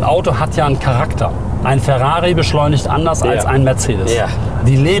 sondern ein Auto hat ja einen Charakter. Ein Ferrari beschleunigt anders als ein Mercedes. Ja.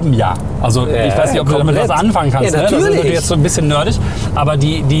 Die leben ja. Also ich weiß nicht, ob du damit was anfangen kannst. Ja, ne? Das ist jetzt so ein bisschen nerdig, aber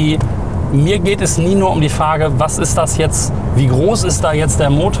mir geht es nie nur um die Frage, was ist das jetzt, wie groß ist da jetzt der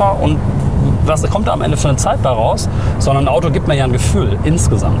Motor und was kommt da am Ende für eine Zeit bei raus, sondern ein Auto gibt mir ja ein Gefühl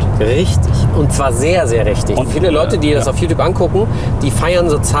insgesamt. Richtig. Und zwar sehr, sehr richtig. Und viele Leute, die das auf YouTube angucken, die feiern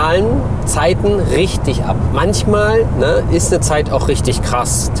so Zeiten richtig ab. Manchmal ist eine Zeit auch richtig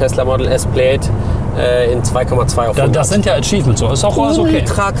krass. Tesla Model S Blade in 2,2 auf 100. Das sind ja Achievements, so ist auch alles okay.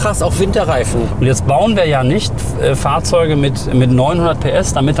 Ultra krass auf Winterreifen. Und jetzt bauen wir ja nicht Fahrzeuge mit 900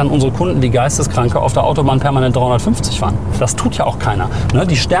 PS, damit dann unsere Kunden, die Geisteskranke, auf der Autobahn permanent 350 fahren. Das tut ja auch keiner. Ne?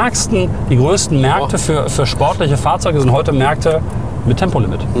 Die größten Märkte für sportliche Fahrzeuge sind heute Märkte mit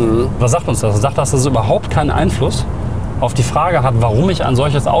Tempolimit. Mhm. Was sagt uns das? Sagt, dass das überhaupt keinen Einfluss auf die Frage hat, warum ich ein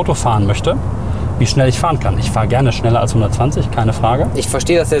solches Auto fahren möchte, wie schnell ich fahren kann. Ich fahre gerne schneller als 120, keine Frage. Ich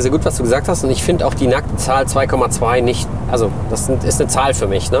verstehe das sehr, sehr gut, was du gesagt hast. Und ich finde auch die nackte Zahl 2,2 nicht, also das ist eine Zahl für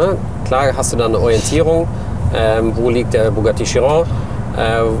mich. Ne? Klar hast du dann eine Orientierung, wo liegt der Bugatti Chiron,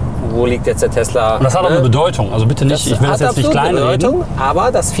 wo liegt jetzt der Tesla. Und das hat auch eine Bedeutung, also bitte nicht, ich will das jetzt nicht klein reden.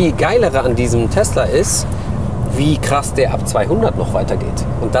 Aber das viel Geilere an diesem Tesla ist, wie krass der ab 200 noch weitergeht.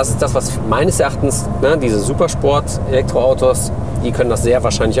 Und das ist das, was meines Erachtens, ne, diese Supersport-Elektroautos, die können das sehr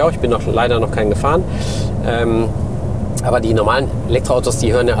wahrscheinlich auch. Ich bin leider noch keinen gefahren. Aber die normalen Elektroautos,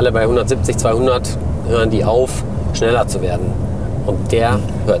 die hören ja alle bei 170, 200, hören die auf, schneller zu werden. Und der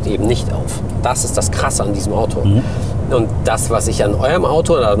hört eben nicht auf. Das ist das Krasse an diesem Auto. Und das, was ich an eurem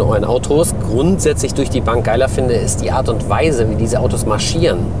Auto oder an euren Autos grundsätzlich durch die Bank geiler finde, ist die Art und Weise, wie diese Autos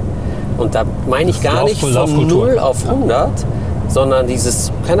marschieren. Und da meine ich gar nicht von 0 auf 100, sondern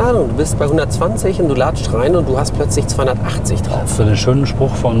dieses, keine Ahnung, du bist bei 120 und du latscht rein und du hast plötzlich 280 drauf. Für den schönen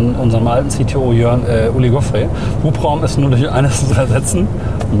Spruch von unserem alten CTO Uli Goffrey, Hubraum ist nur durch eines zu ersetzen,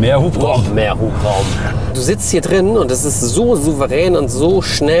 mehr Hubraum. Noch mehr Hubraum. Du sitzt hier drin und es ist so souverän und so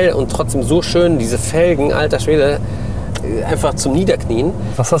schnell und trotzdem so schön, diese Felgen, alter Schwede, einfach zum Niederknien.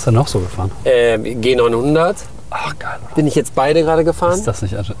 Was hast du noch so gefahren? G900. Ach, geil. Bin ich jetzt beide gerade gefahren?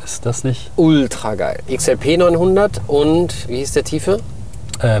 Ist das nicht? Ultra geil. XLP 900 und, wie hieß der tiefe?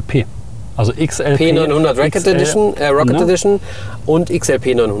 P. Also XLP. P900 Rocket Edition und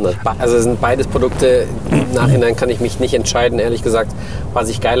XLP 900. Also das sind beides Produkte. Im Nachhinein kann ich mich nicht entscheiden, ehrlich gesagt, was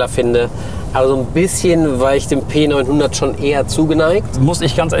ich geiler finde. Aber so ein bisschen war ich dem P900 schon eher zugeneigt. Muss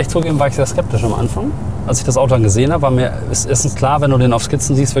ich ganz ehrlich zugeben, war ich sehr skeptisch am Anfang. Als ich das Auto dann gesehen habe, war mir erstens klar, wenn du den auf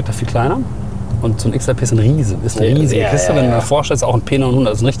Skizzen siehst, wirkt er viel kleiner. Und so ein XLP ist eine riesige Kiste. Wenn du dir vorstellst, auch ein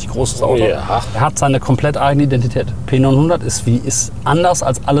P900 ist ein richtig großes Auto. Ja. Er hat seine komplett eigene Identität. P900 ist anders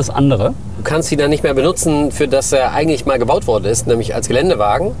als alles andere. Du kannst ihn dann nicht mehr benutzen, für das er eigentlich mal gebaut worden ist, nämlich als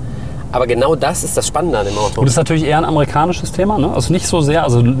Geländewagen. Aber genau das ist das Spannende an dem Auto. Und das ist natürlich eher ein amerikanisches Thema. Ne? Also nicht so sehr,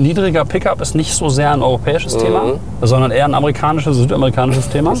 also niedriger Pickup ist nicht so sehr ein europäisches Thema, sondern eher ein amerikanisches,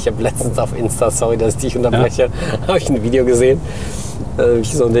 südamerikanisisches Thema. Ich habe letztens auf Insta, sorry, dass ich dich unterbreche, habe ich ein Video gesehen.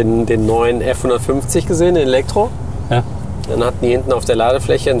 Ich so den neuen F150 gesehen, den Elektro. Ja. Dann hatten die hinten auf der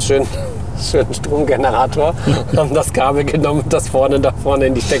Ladefläche einen schönen Stromgenerator, haben das Kabel genommen und das da vorne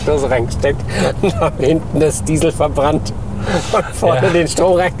in die Steckdose reingesteckt und haben hinten das Diesel verbrannt und vorne den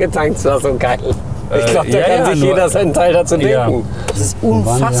Strom reingetankt. Das war so geil. Ich glaube, da kann sich jeder seinen Teil dazu denken. Das ist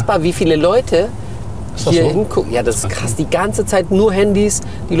unfassbar, wie viele Leute hier hingucken. Ja, das ist krass. Die ganze Zeit nur Handys,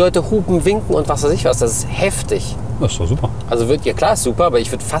 die Leute hupen, winken und was weiß ich was. Das ist heftig. Das ist doch super. Also ja klar, ist super, aber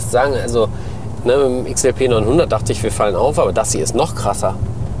ich würde fast sagen, also ne, mit dem XLP 900 dachte ich, wir fallen auf, aber das hier ist noch krasser.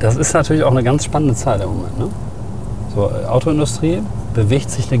 Das ist natürlich auch eine ganz spannende Zeit im Moment. Ne? So, Autoindustrie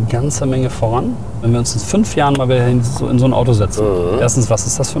bewegt sich eine ganze Menge voran. Wenn wir uns in 5 Jahren mal wieder in so ein Auto setzen. Erstens, was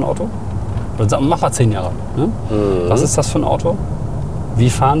ist das für ein Auto? Mach mal 10 Jahre. Ne? Was ist das für ein Auto?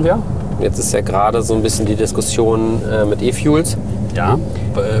 Wie fahren wir? Jetzt ist ja gerade so ein bisschen die Diskussion mit E-Fuels. Ja,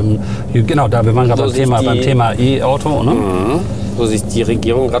 genau, wir waren gerade beim Thema E-Auto. Ne? Wo sich die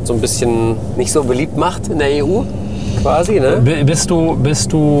Regierung gerade so ein bisschen nicht so beliebt macht in der EU, quasi. Ne? Bist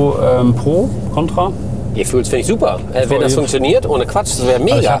du pro, contra? E-Fuels finde ich super. Wenn das funktioniert, ohne Quatsch, das wäre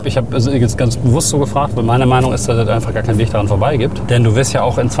mega. Also ich habe jetzt ganz bewusst so gefragt, weil meine Meinung ist, dass es einfach gar keinen Weg daran vorbei gibt. Denn du wirst ja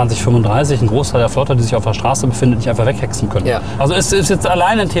auch in 2035 einen Großteil der Flotte, die sich auf der Straße befindet, nicht einfach weghexen können. Ja. Also es ist jetzt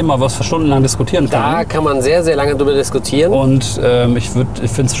allein ein Thema, was wir stundenlang diskutieren können. Da kann man sehr, sehr lange drüber diskutieren. Und ich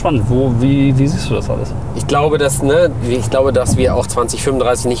finde es spannend. Wie siehst du das alles? Ich glaube, dass wir auch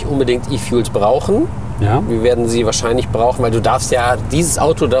 2035 nicht unbedingt E-Fuels brauchen. Ja. Wir werden sie wahrscheinlich brauchen, weil du darfst ja, dieses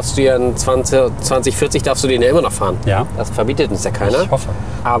Auto darfst du ja in 2040 darfst du den ja immer noch fahren. Ja. Das verbietet uns ja keiner. Ich hoffe.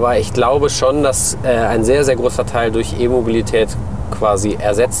 Aber ich glaube schon, dass ein sehr, sehr großer Teil durch E-Mobilität quasi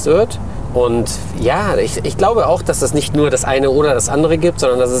ersetzt wird. Und ja, ich glaube auch, dass es nicht nur das eine oder das andere gibt,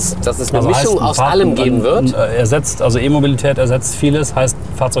 sondern dass es eine Mischung aus allem geben wird. Also E-Mobilität ersetzt vieles, heißt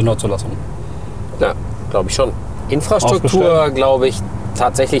Fahrzeugneutzulassung. Ja, glaube ich schon. Infrastruktur glaube ich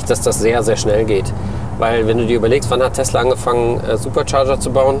tatsächlich, dass das sehr, sehr schnell geht. Weil wenn du dir überlegst, wann hat Tesla angefangen, Supercharger zu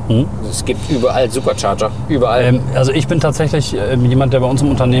bauen? Es gibt überall Supercharger. Überall. Also ich bin tatsächlich jemand, der bei uns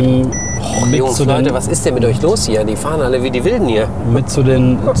im Unternehmen... Jungs, Leute, was ist denn mit euch los hier? Die fahren alle wie die Wilden hier. Zu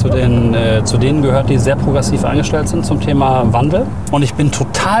denen gehört, die sehr progressiv eingestellt sind zum Thema Wandel. Und ich bin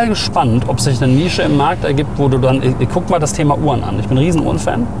total gespannt, ob sich eine Nische im Markt ergibt, wo du dann... Guck mal das Thema Uhren an. Ich bin ein riesen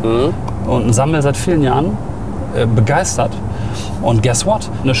Uhrenfan und sammle seit vielen Jahren begeistert. Und guess what?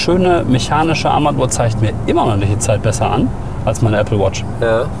 Eine schöne mechanische Armbanduhr zeigt mir immer noch nicht die Zeit besser an als meine Apple Watch.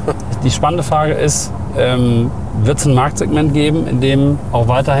 Ja. Die spannende Frage ist, wird es ein Marktsegment geben, in dem auch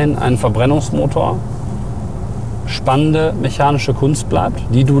weiterhin ein Verbrennungsmotor spannende mechanische Kunst bleibt,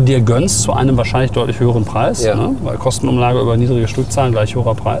 die du dir gönnst zu einem wahrscheinlich deutlich höheren Preis, ne? Weil Kostenumlage über niedrige Stückzahlen gleich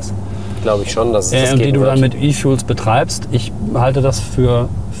höherer Preis. Glaube ich schon, dass es das und die du dann mit E-Fuels betreibst. Ich halte das für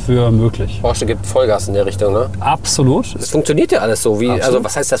möglich. Porsche gibt Vollgas in der Richtung, ne? Absolut. Es funktioniert ja alles so. Also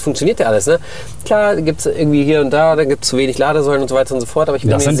was heißt, das funktioniert ja alles, ne? Klar, gibt es irgendwie hier und da gibt es zu wenig Ladesäulen und so weiter und so fort, aber ich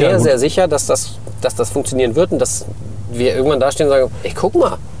bin mir sehr, sehr sicher, dass das funktionieren wird und dass wir irgendwann da stehen und sagen, ey, guck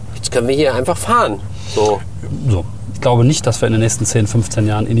mal, jetzt können wir hier einfach fahren. So. Ich glaube nicht, dass wir in den nächsten 10, 15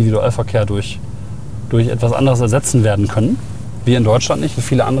 Jahren Individualverkehr durch etwas anderes ersetzen werden können. Wir in Deutschland nicht, wie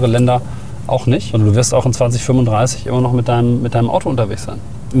viele andere Länder auch nicht. Und du wirst auch in 2035 immer noch mit deinem Auto unterwegs sein.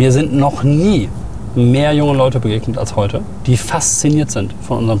 Mir sind noch nie mehr junge Leute begegnet als heute, die fasziniert sind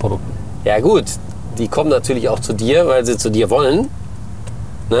von unseren Produkten. Ja gut, die kommen natürlich auch zu dir, weil sie zu dir wollen.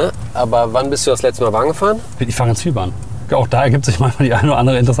 Ne? Aber wann bist du das letzte Mal Bahn gefahren? Ich fahre ins Bahn. Auch da ergibt sich manchmal die eine oder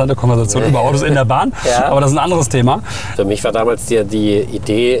andere interessante Konversation über Autos in der Bahn. Ja. Aber das ist ein anderes Thema. Für mich war damals die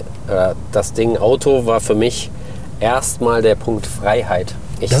Idee, das Ding Auto war für mich erstmal der Punkt Freiheit.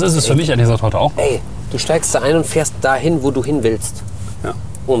 Das ist es für mich ehrlich gesagt heute auch. Ey, du steigst da ein und fährst dahin, wo du hin willst. Ja.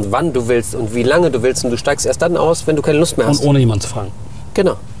 Und wann du willst und wie lange du willst. Und du steigst erst dann aus, wenn du keine Lust mehr hast. Und ohne jemanden zu fragen.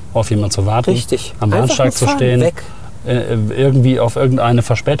 Genau. Auf jemanden zu warten. Richtig. Am Bahnsteig zu stehen. Weg. Irgendwie auf irgendeine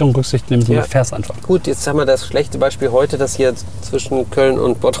Verspätung Rücksicht nehmen, du fährst einfach. Gut, jetzt haben wir das schlechte Beispiel heute, dass hier zwischen Köln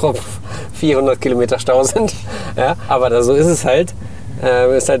und Bottrop 400 Kilometer Stau sind. Ja, aber so ist es halt.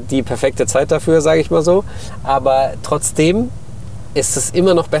 Ist halt die perfekte Zeit dafür, sage ich mal so. Aber trotzdem ist es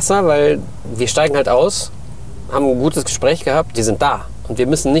immer noch besser, weil wir steigen halt aus, haben ein gutes Gespräch gehabt, die sind da. Und wir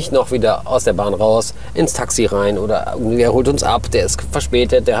müssen nicht noch wieder aus der Bahn raus, ins Taxi rein oder der holt uns ab, der ist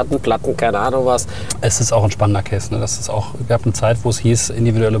verspätet, der hat einen Platten, keine Ahnung was. Es ist auch ein spannender Case. Ne? Es gab eine Zeit, wo es hieß,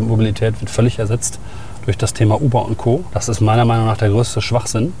 individuelle Mobilität wird völlig ersetzt durch das Thema Uber und Co. Das ist meiner Meinung nach der größte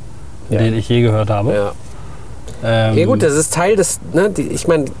Schwachsinn, den ich je gehört habe. Ja. Ja gut, das ist Teil des, ne, ich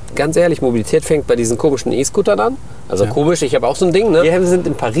meine, ganz ehrlich, Mobilität fängt bei diesen komischen E-Scootern an. Also komisch, ich habe auch so ein Ding. Ne? Wir sind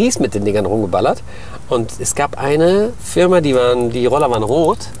in Paris mit den Dingern rumgeballert und es gab eine Firma, die Roller waren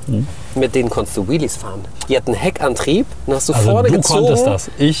rot, mit denen konntest du Wheelies fahren. Die hatten einen Heckantrieb und hast du vorne gezogen. Du konntest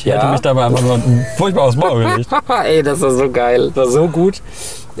das. Ich hätte mich dabei einfach nur furchtbar aufs Maul gelegt. Ey, das war so geil, das war so gut.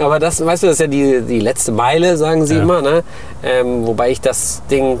 Aber das, weißt du, das ist ja die letzte Meile, sagen sie immer. Ne? Wobei ich das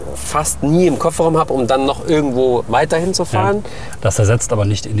Ding fast nie im Kofferraum habe, um dann noch irgendwo weiterhin zu fahren. Ja. Das ersetzt aber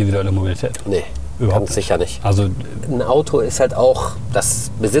nicht individuelle Mobilität. Nee, überhaupt ganz sicher nicht. Also ein Auto ist halt auch,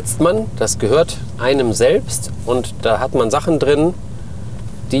 das besitzt man, das gehört einem selbst. Und da hat man Sachen drin,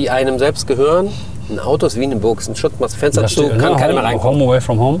 die einem selbst gehören. Ein Auto ist wie eine Burg, ein Schutz, machst Fenster zu, kann keiner mehr reinkommen. Home away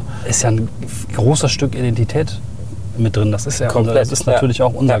from home ist ja ein großes Stück Identität mit drin. Das ist ja das ist natürlich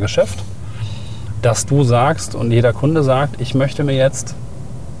auch unser Geschäft, dass du sagst und jeder Kunde sagt, ich möchte mir jetzt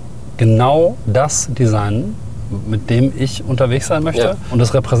genau das designen, mit dem ich unterwegs sein möchte. Ja. Und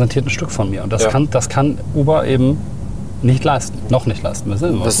das repräsentiert ein Stück von mir. Und das kann Uber eben nicht leisten. Noch nicht leisten.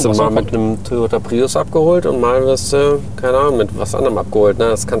 Wirst du mal mit einem Toyota Prius abgeholt und mal wirst du, keine Ahnung, mit was anderem abgeholt. Ne?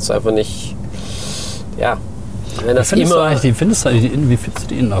 Das kannst du einfach nicht, ja. Wenn das wie findest du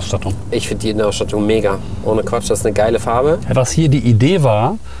die Innenausstattung? Ich finde die Innenausstattung mega. Ohne Quatsch, das ist eine geile Farbe. Ja, was hier die Idee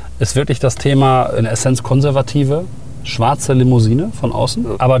war, ist wirklich das Thema in Essenz konservative, schwarze Limousine von außen,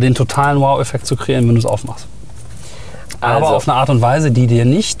 aber den totalen Wow-Effekt zu kreieren, wenn du es aufmachst. Aber auf eine Art und Weise, die dir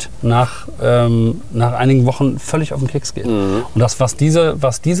nicht nach einigen Wochen völlig auf den Keks geht. Und das, was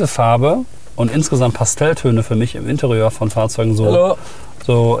diese Farbe und insgesamt Pastelltöne für mich im Interieur von Fahrzeugen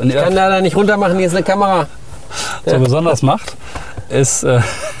ich kann leider nicht runter machen, hier ist eine Kamera. So besonders macht, ist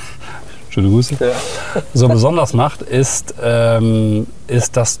schöne Grüße. Ja. So besonders macht, ist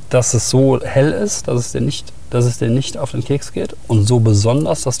dass es so hell ist, dass es dir nicht auf den Keks geht. Und so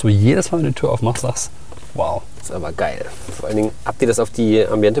besonders, dass du jedes Mal, wenn du die Tür aufmachst, sagst, wow. Das ist aber geil. Vor allen Dingen, habt ihr das auf die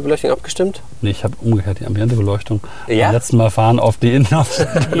Ambientebeleuchtung abgestimmt? Nee, ich habe umgekehrt die Ambientebeleuchtung beim letzten Mal fahren auf die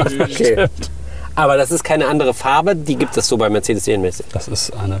Innenausstattung abgestimmt. Aber das ist keine andere Farbe, die gibt es so bei Mercedes serienmäßig. Das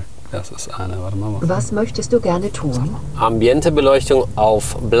ist eine, warte mal. Was möchtest du gerne tun? Ambientebeleuchtung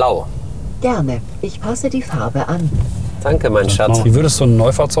auf Blau. Gerne. Ich passe die Farbe an. Danke, mein Schatz. Wie würdest du ein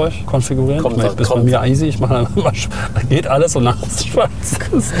Neufahrzeug konfigurieren? Das ist bei mir easy. Ich mache dann immer, geht alles und nach ist schwarz.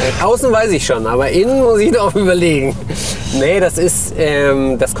 Außen weiß ich schon, aber innen muss ich noch überlegen. Nee,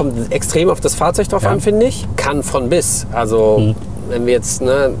 das kommt extrem auf das Fahrzeug drauf an, finde ich. Kann von bis. Also wenn wir jetzt,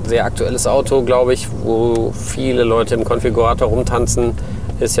 sehr aktuelles Auto, glaube ich, wo viele Leute im Konfigurator rumtanzen,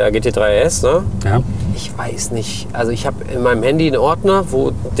 ist ja GT3 RS, ne? Ja. Ich weiß nicht. Also ich habe in meinem Handy einen Ordner,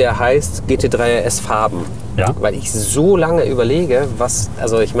 wo der heißt GT3 RS Farben. Ja. Weil ich so lange überlege,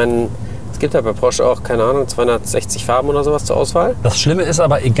 ich meine, es gibt ja bei Porsche auch, keine Ahnung, 260 Farben oder sowas zur Auswahl. Das Schlimme ist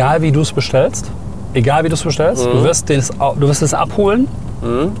aber, egal wie du es bestellst, egal wie du es bestellst, du wirst es abholen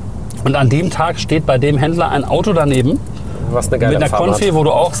und an dem Tag steht bei dem Händler ein Auto daneben. Was eine geile mit einer Farbe Konfi, hat. wo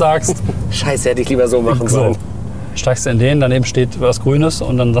du auch sagst, Scheiße, hätte ich lieber so machen sollen. Steigst du in den, daneben steht was Grünes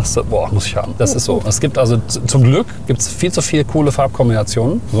und dann sagst du, boah, muss ich haben. Das ist so. Es gibt also zum Glück gibt's viel zu viele coole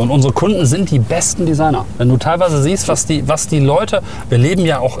Farbkombinationen. So, und unsere Kunden sind die besten Designer. Wenn du teilweise siehst, was die Leute, wir leben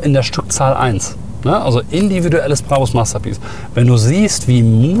ja auch in der Stückzahl 1. Ne? Also individuelles BRABUS Masterpiece. Wenn du siehst, wie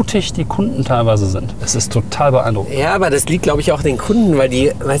mutig die Kunden teilweise sind, es ist total beeindruckend. Ja, aber das liegt, glaube ich, auch an den Kunden, weil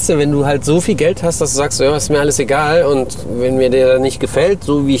die, weißt du, wenn du halt so viel Geld hast, dass du sagst, ja, ist mir alles egal und wenn mir der nicht gefällt,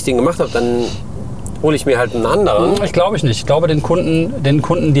 so wie ich den gemacht habe, dann hole ich mir halt einen anderen. Ich glaube nicht. Ich glaube, den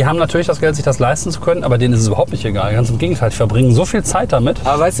Kunden, die haben natürlich das Geld, sich das leisten zu können, aber denen ist es überhaupt nicht egal. Ganz im Gegenteil, die verbringen so viel Zeit damit.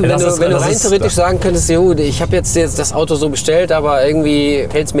 Aber weißt du, wenn du rein theoretisch sagen könntest, jo, ich habe jetzt das Auto so bestellt, aber irgendwie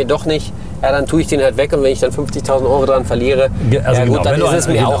fällt es mir doch nicht, ja, dann tue ich den halt weg und wenn ich dann 50.000 Euro dran verliere, also ja gut, dann ist es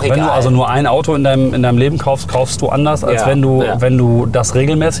mir auch egal. Wenn du also nur ein Auto in deinem Leben kaufst, kaufst du anders, als wenn du das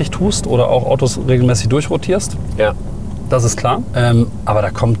regelmäßig tust oder auch Autos regelmäßig durchrotierst. Ja. Das ist klar. Aber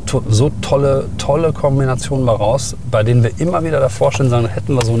da kommen so tolle Kombinationen mal raus, bei denen wir immer wieder davor stehen und sagen,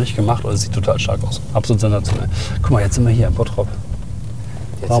 hätten wir so nicht gemacht. Und es sieht total stark aus. Absolut sensationell. Guck mal, jetzt sind wir hier in Bottrop.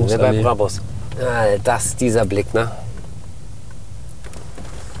 Jetzt sind wir bei BRABUS. Dieser Blick, ne?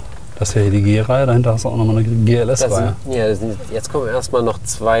 Das ist ja hier die G-Reihe. Dahinter hast du auch nochmal eine GLS-Reihe. Jetzt kommen erstmal noch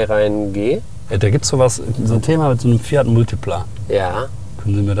 2 Reihen G. Ja, da gibt es so ein Thema mit so einem Fiat Multipla. Ja.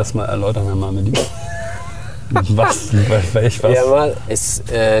 Können Sie mir das mal erläutern, Herr Malmedie? Was? Ja, mal, ist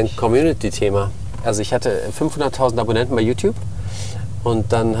ein Community-Thema. Also ich hatte 500.000 Abonnenten bei YouTube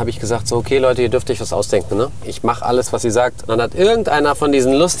und dann habe ich gesagt, so okay Leute, ihr dürft euch was ausdenken. Ne? Ich mache alles, was ihr sagt. Und dann hat irgendeiner von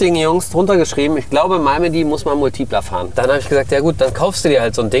diesen lustigen Jungs drunter geschrieben, ich glaube, Malmedie muss mal Multipla fahren. Dann habe ich gesagt, ja gut, dann kaufst du dir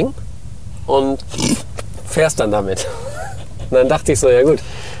halt so ein Ding und fährst dann damit. Und dann dachte ich so, ja gut,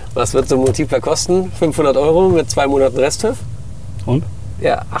 was wird so ein Multipla kosten? 500 Euro mit 2 Monaten Resthöf. Und?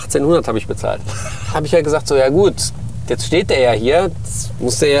 Ja, 1800 habe ich bezahlt. Habe ich ja gesagt, so ja gut, jetzt steht der ja hier, das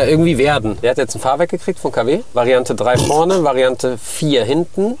muss der ja irgendwie werden. Der hat jetzt ein Fahrwerk gekriegt von KW, Variante 3 vorne, Variante 4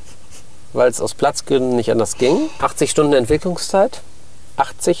 hinten, weil es aus Platzgründen nicht anders ging. 80 Stunden Entwicklungszeit.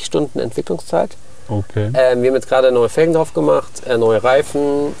 80 Stunden Entwicklungszeit. Okay. Wir haben jetzt gerade neue Felgen drauf gemacht, neue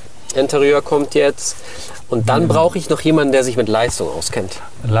Reifen, Interieur kommt jetzt. Und dann brauche ich noch jemanden, der sich mit Leistung auskennt.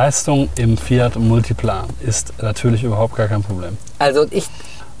 Leistung im Fiat Multipla ist natürlich überhaupt gar kein Problem. Also ich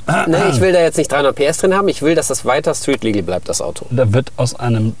will da jetzt nicht 300 PS drin haben. Ich will, dass das weiter Street Legal bleibt, das Auto. Da wird aus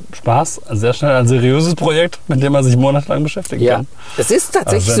einem Spaß sehr schnell ein seriöses Projekt, mit dem man sich monatelang beschäftigen kann. Das ist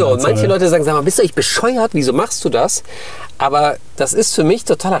tatsächlich so. Und manche Leute sagen, sag mal, bist du echt bescheuert? Wieso machst du das? Aber das ist für mich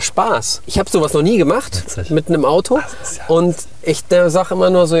totaler Spaß. Ich habe sowas noch nie gemacht mit einem Auto. Und ich sage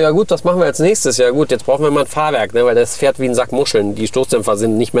immer nur so, ja gut, was machen wir als nächstes? Ja gut, jetzt brauchen wir mal ein Fahrwerk, ne? Weil das fährt wie ein Sack Muscheln. Die Stoßdämpfer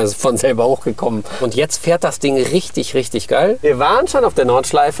sind nicht mehr von selber hochgekommen. Und jetzt fährt das Ding richtig, richtig geil. Wir waren schon auf der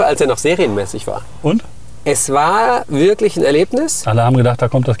Nordschleife, als er noch serienmäßig war. Und? Es war wirklich ein Erlebnis. Alle haben gedacht, da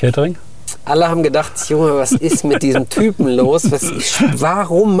kommt das Catering? Alle haben gedacht, Junge, was ist mit diesem Typen los?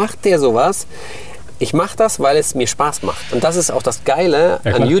 Warum macht der sowas? Ich mache das, weil es mir Spaß macht. Und das ist auch das Geile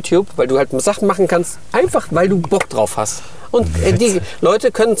an YouTube, weil du halt Sachen machen kannst, einfach weil du Bock drauf hast. Und die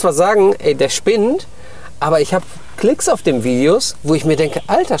Leute können zwar sagen, ey, der spinnt, aber ich habe Klicks auf den Videos, wo ich mir denke,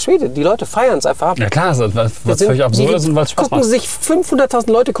 alter Schwede, die Leute feiern es einfach ab. Ja klar, was völlig absurd ist und was Spaß macht.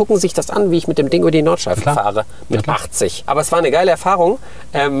 500.000 Leute gucken sich das an, wie ich mit dem Ding über die Nordschleife fahre. Mit 80. Aber es war eine geile Erfahrung,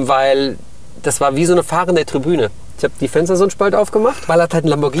 weil das war wie so eine fahrende Tribüne. Ich habe die Fenster so einen Spalt aufgemacht, ballert halt ein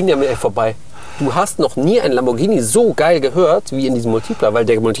Lamborghini an mir vorbei. Du hast noch nie ein Lamborghini so geil gehört wie in diesem Multipla, weil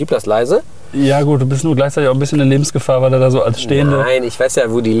der Multipla ist leise. Ja gut, du bist nur gleichzeitig auch ein bisschen in Lebensgefahr, weil er da so als Stehende... Nein, ich weiß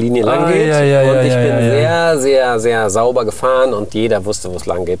ja, wo die Linie lang geht. Und ich bin sehr, sehr, sehr sauber gefahren und jeder wusste, wo es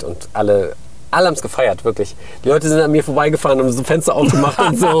lang geht. Und alle haben es gefeiert, wirklich. Die Leute sind an mir vorbeigefahren und haben so Fenster aufgemacht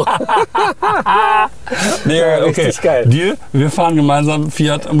und so. Nee, ja, okay. Richtig geil. Deal, wir fahren gemeinsam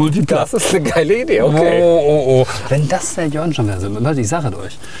Fiat Multipla. Das ist eine geile Idee, okay. Oh. Wenn das der Jörn schon wäre, Leute, ich sage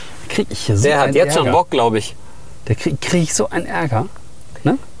euch, krieg ich hier so der hat einen jetzt Ärger. schon Bock, glaube ich. Der krieg ich so einen Ärger.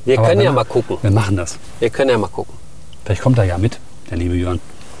 Ne? Wir können ja mal gucken. Wir machen das. Wir können ja mal gucken. Vielleicht kommt er ja mit, der liebe Jörn.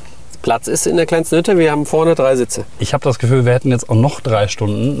 Platz ist in der kleinsten Hütte. Wir haben vorne 3 Sitze. Ich habe das Gefühl, wir hätten jetzt auch noch 3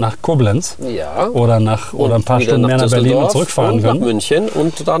 Stunden nach Koblenz. Ja. Oder ein paar Stunden mehr nach Berlin und zurückfahren und können. nach München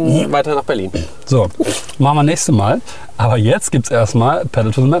und dann weiter nach Berlin. So, machen wir nächstes Mal. Aber jetzt gibt es erstmal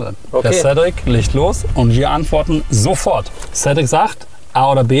Pedal to the Metal. Okay. Der Cedric legt los und wir antworten sofort. Cedric sagt A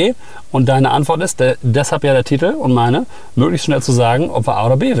oder B und deine Antwort ist, deshalb ja der Titel und meine, möglichst schnell zu sagen, ob wir A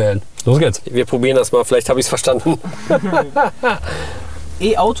oder B wählen. Los geht's. Wir probieren das mal, vielleicht habe ich es verstanden.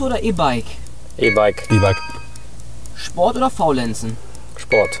 E-Auto oder E-Bike? E-Bike. E-Bike. Sport oder Faulenzen?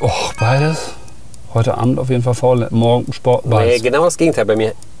 Sport. Oh, beides. Heute Abend auf jeden Fall faul, morgen Sport. Nee, genau das Gegenteil bei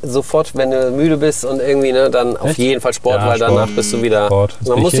mir. Sofort, wenn du müde bist und irgendwie, ne, dann auf jeden Fall Sport, Ja, weil Sport. danach bist du wieder... Sport.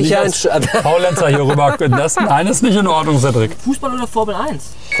 Man muss sich ja Faulenzer hier rüber. Nein, ist nicht in Ordnung, Cedric. Fußball oder Formel 1?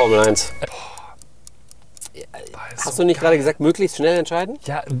 Formel 1. Hast du nicht gerade gesagt, möglichst schnell entscheiden?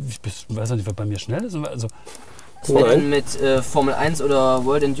 Ja, ich weiß nicht, was bei mir schnell ist. Also, Wetten mit Formel 1 oder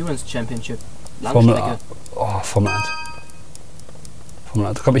World Endurance Championship? Formel Langstrecke. Formel 1. Formel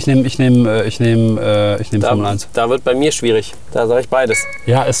 1. Komm, ich nehme Formel 1. Da wird bei mir schwierig. Da sage ich beides.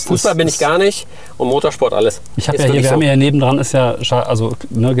 Ja, Fußball bin ich gar nicht und Motorsport alles. Ich habe ja hier, wir haben ja nebendran ist ja, also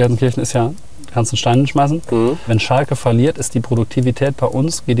ne, Gelsenkirchen ist ja, kannst einen Stein hinschmeißen. Mhm. Wenn Schalke verliert, ist die Produktivität bei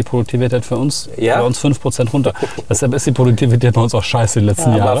uns, geht die Produktivität für uns Ja? bei uns 5% runter. Deshalb ist die Produktivität bei uns auch scheiße die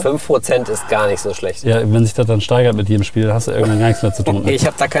letzten Jahre. Aber 5% ist gar nicht so schlecht. Ja, wenn sich das dann steigert mit jedem Spiel, dann hast du irgendwann gar nichts mehr zu tun. Ich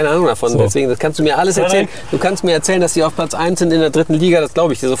habe da keine Ahnung davon, So. deswegen das kannst du mir alles erzählen. Du kannst mir erzählen, dass sie auf Platz 1 sind in der 3. Liga, das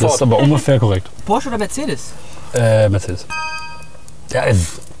glaube ich dir Das sofort. ist aber ungefähr korrekt. Porsche oder Mercedes? Mercedes. Ja,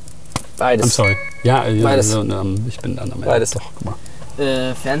 Beides. I'm sorry. Ja, Beides. Ich bin dann am Ende. Beides. Doch, guck mal.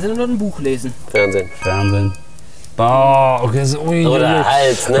 Fernsehen oder ein Buch lesen? Fernsehen. Fernsehen. Boah, okay, so, Oder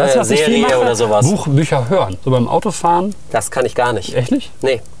halt, ne, weißt du, was ich viel Serie mache? oder sowas. Bücher hören. So beim Autofahren. Das kann ich gar nicht. Echt nicht?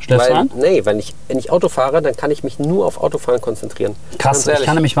 Nee. Schläfst du ein? Nee, wenn ich Auto fahre, dann kann ich mich nur auf Autofahren konzentrieren. Krass, Ganz ehrlich. ich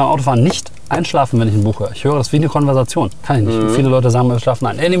kann nämlich beim Autofahren nicht einschlafen, wenn ich ein Buch höre. Ich höre das wie eine Konversation. Kann ich nicht. Viele Leute sagen, wir schlafen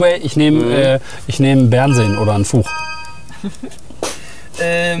ein. Anyway, ich nehme Fernsehen oder ein Buch.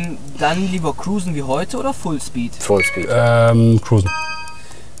 Dann lieber cruisen wie heute oder Fullspeed? Fullspeed. Cruisen.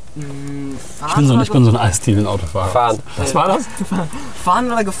 Ich bin so ein Eisdielen-Autofahrer. Fahren. Was war das? Fahren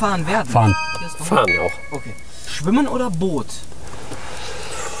oder gefahren werden? Fahren. Fahren auch. Okay. Schwimmen oder Boot?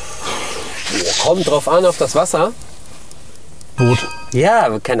 Kommt drauf an, auf das Wasser. Boot.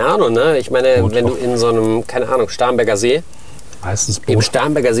 Ja, keine Ahnung, ne? Ich meine, Boot wenn du auch. in so einem, keine Ahnung, Starnberger See, Meistens im Boot.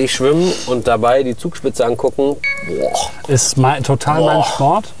 Starnberger See schwimmen und dabei die Zugspitze angucken, Ist total mein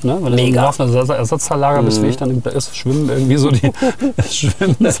Sport. Ne? Wenn Mega. du auf einem Ersatzteillager bist wie ich, dann ist Schwimmen irgendwie so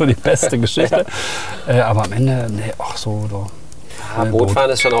die beste Geschichte. Aber am Ende, nee, ach so. Ja,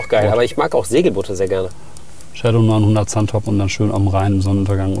 Bootfahren ist schon auch geil, aber ich mag auch Segelboote sehr gerne. Shadow 900 Sandtop und dann schön am Rhein im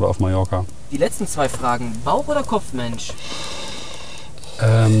Sonnenuntergang oder auf Mallorca. Die letzten 2 Fragen. Bauch- oder Kopfmensch?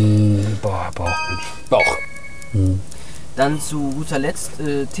 Bauchmensch. Bauch. Dann zu guter Letzt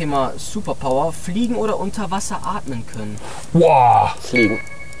Thema Superpower. Fliegen oder unter Wasser atmen können? Boah, Fliegen.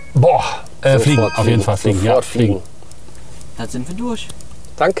 fliegen, Sofort auf jeden Fall fliegen. Sofort Ja, fliegen. Dann sind wir durch.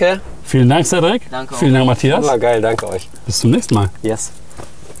 Danke. Vielen Dank, Cedric. Danke auch. Vielen Dank, Matthias. War geil, danke euch. Bis zum nächsten Mal. Yes.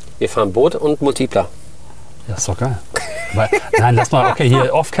 Wir fahren Boot und Multipla. Ja, ist doch geil. Nein, lass mal, okay,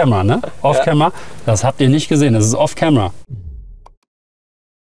 hier off-camera, ne? Off-camera, das habt ihr nicht gesehen, das ist off-camera.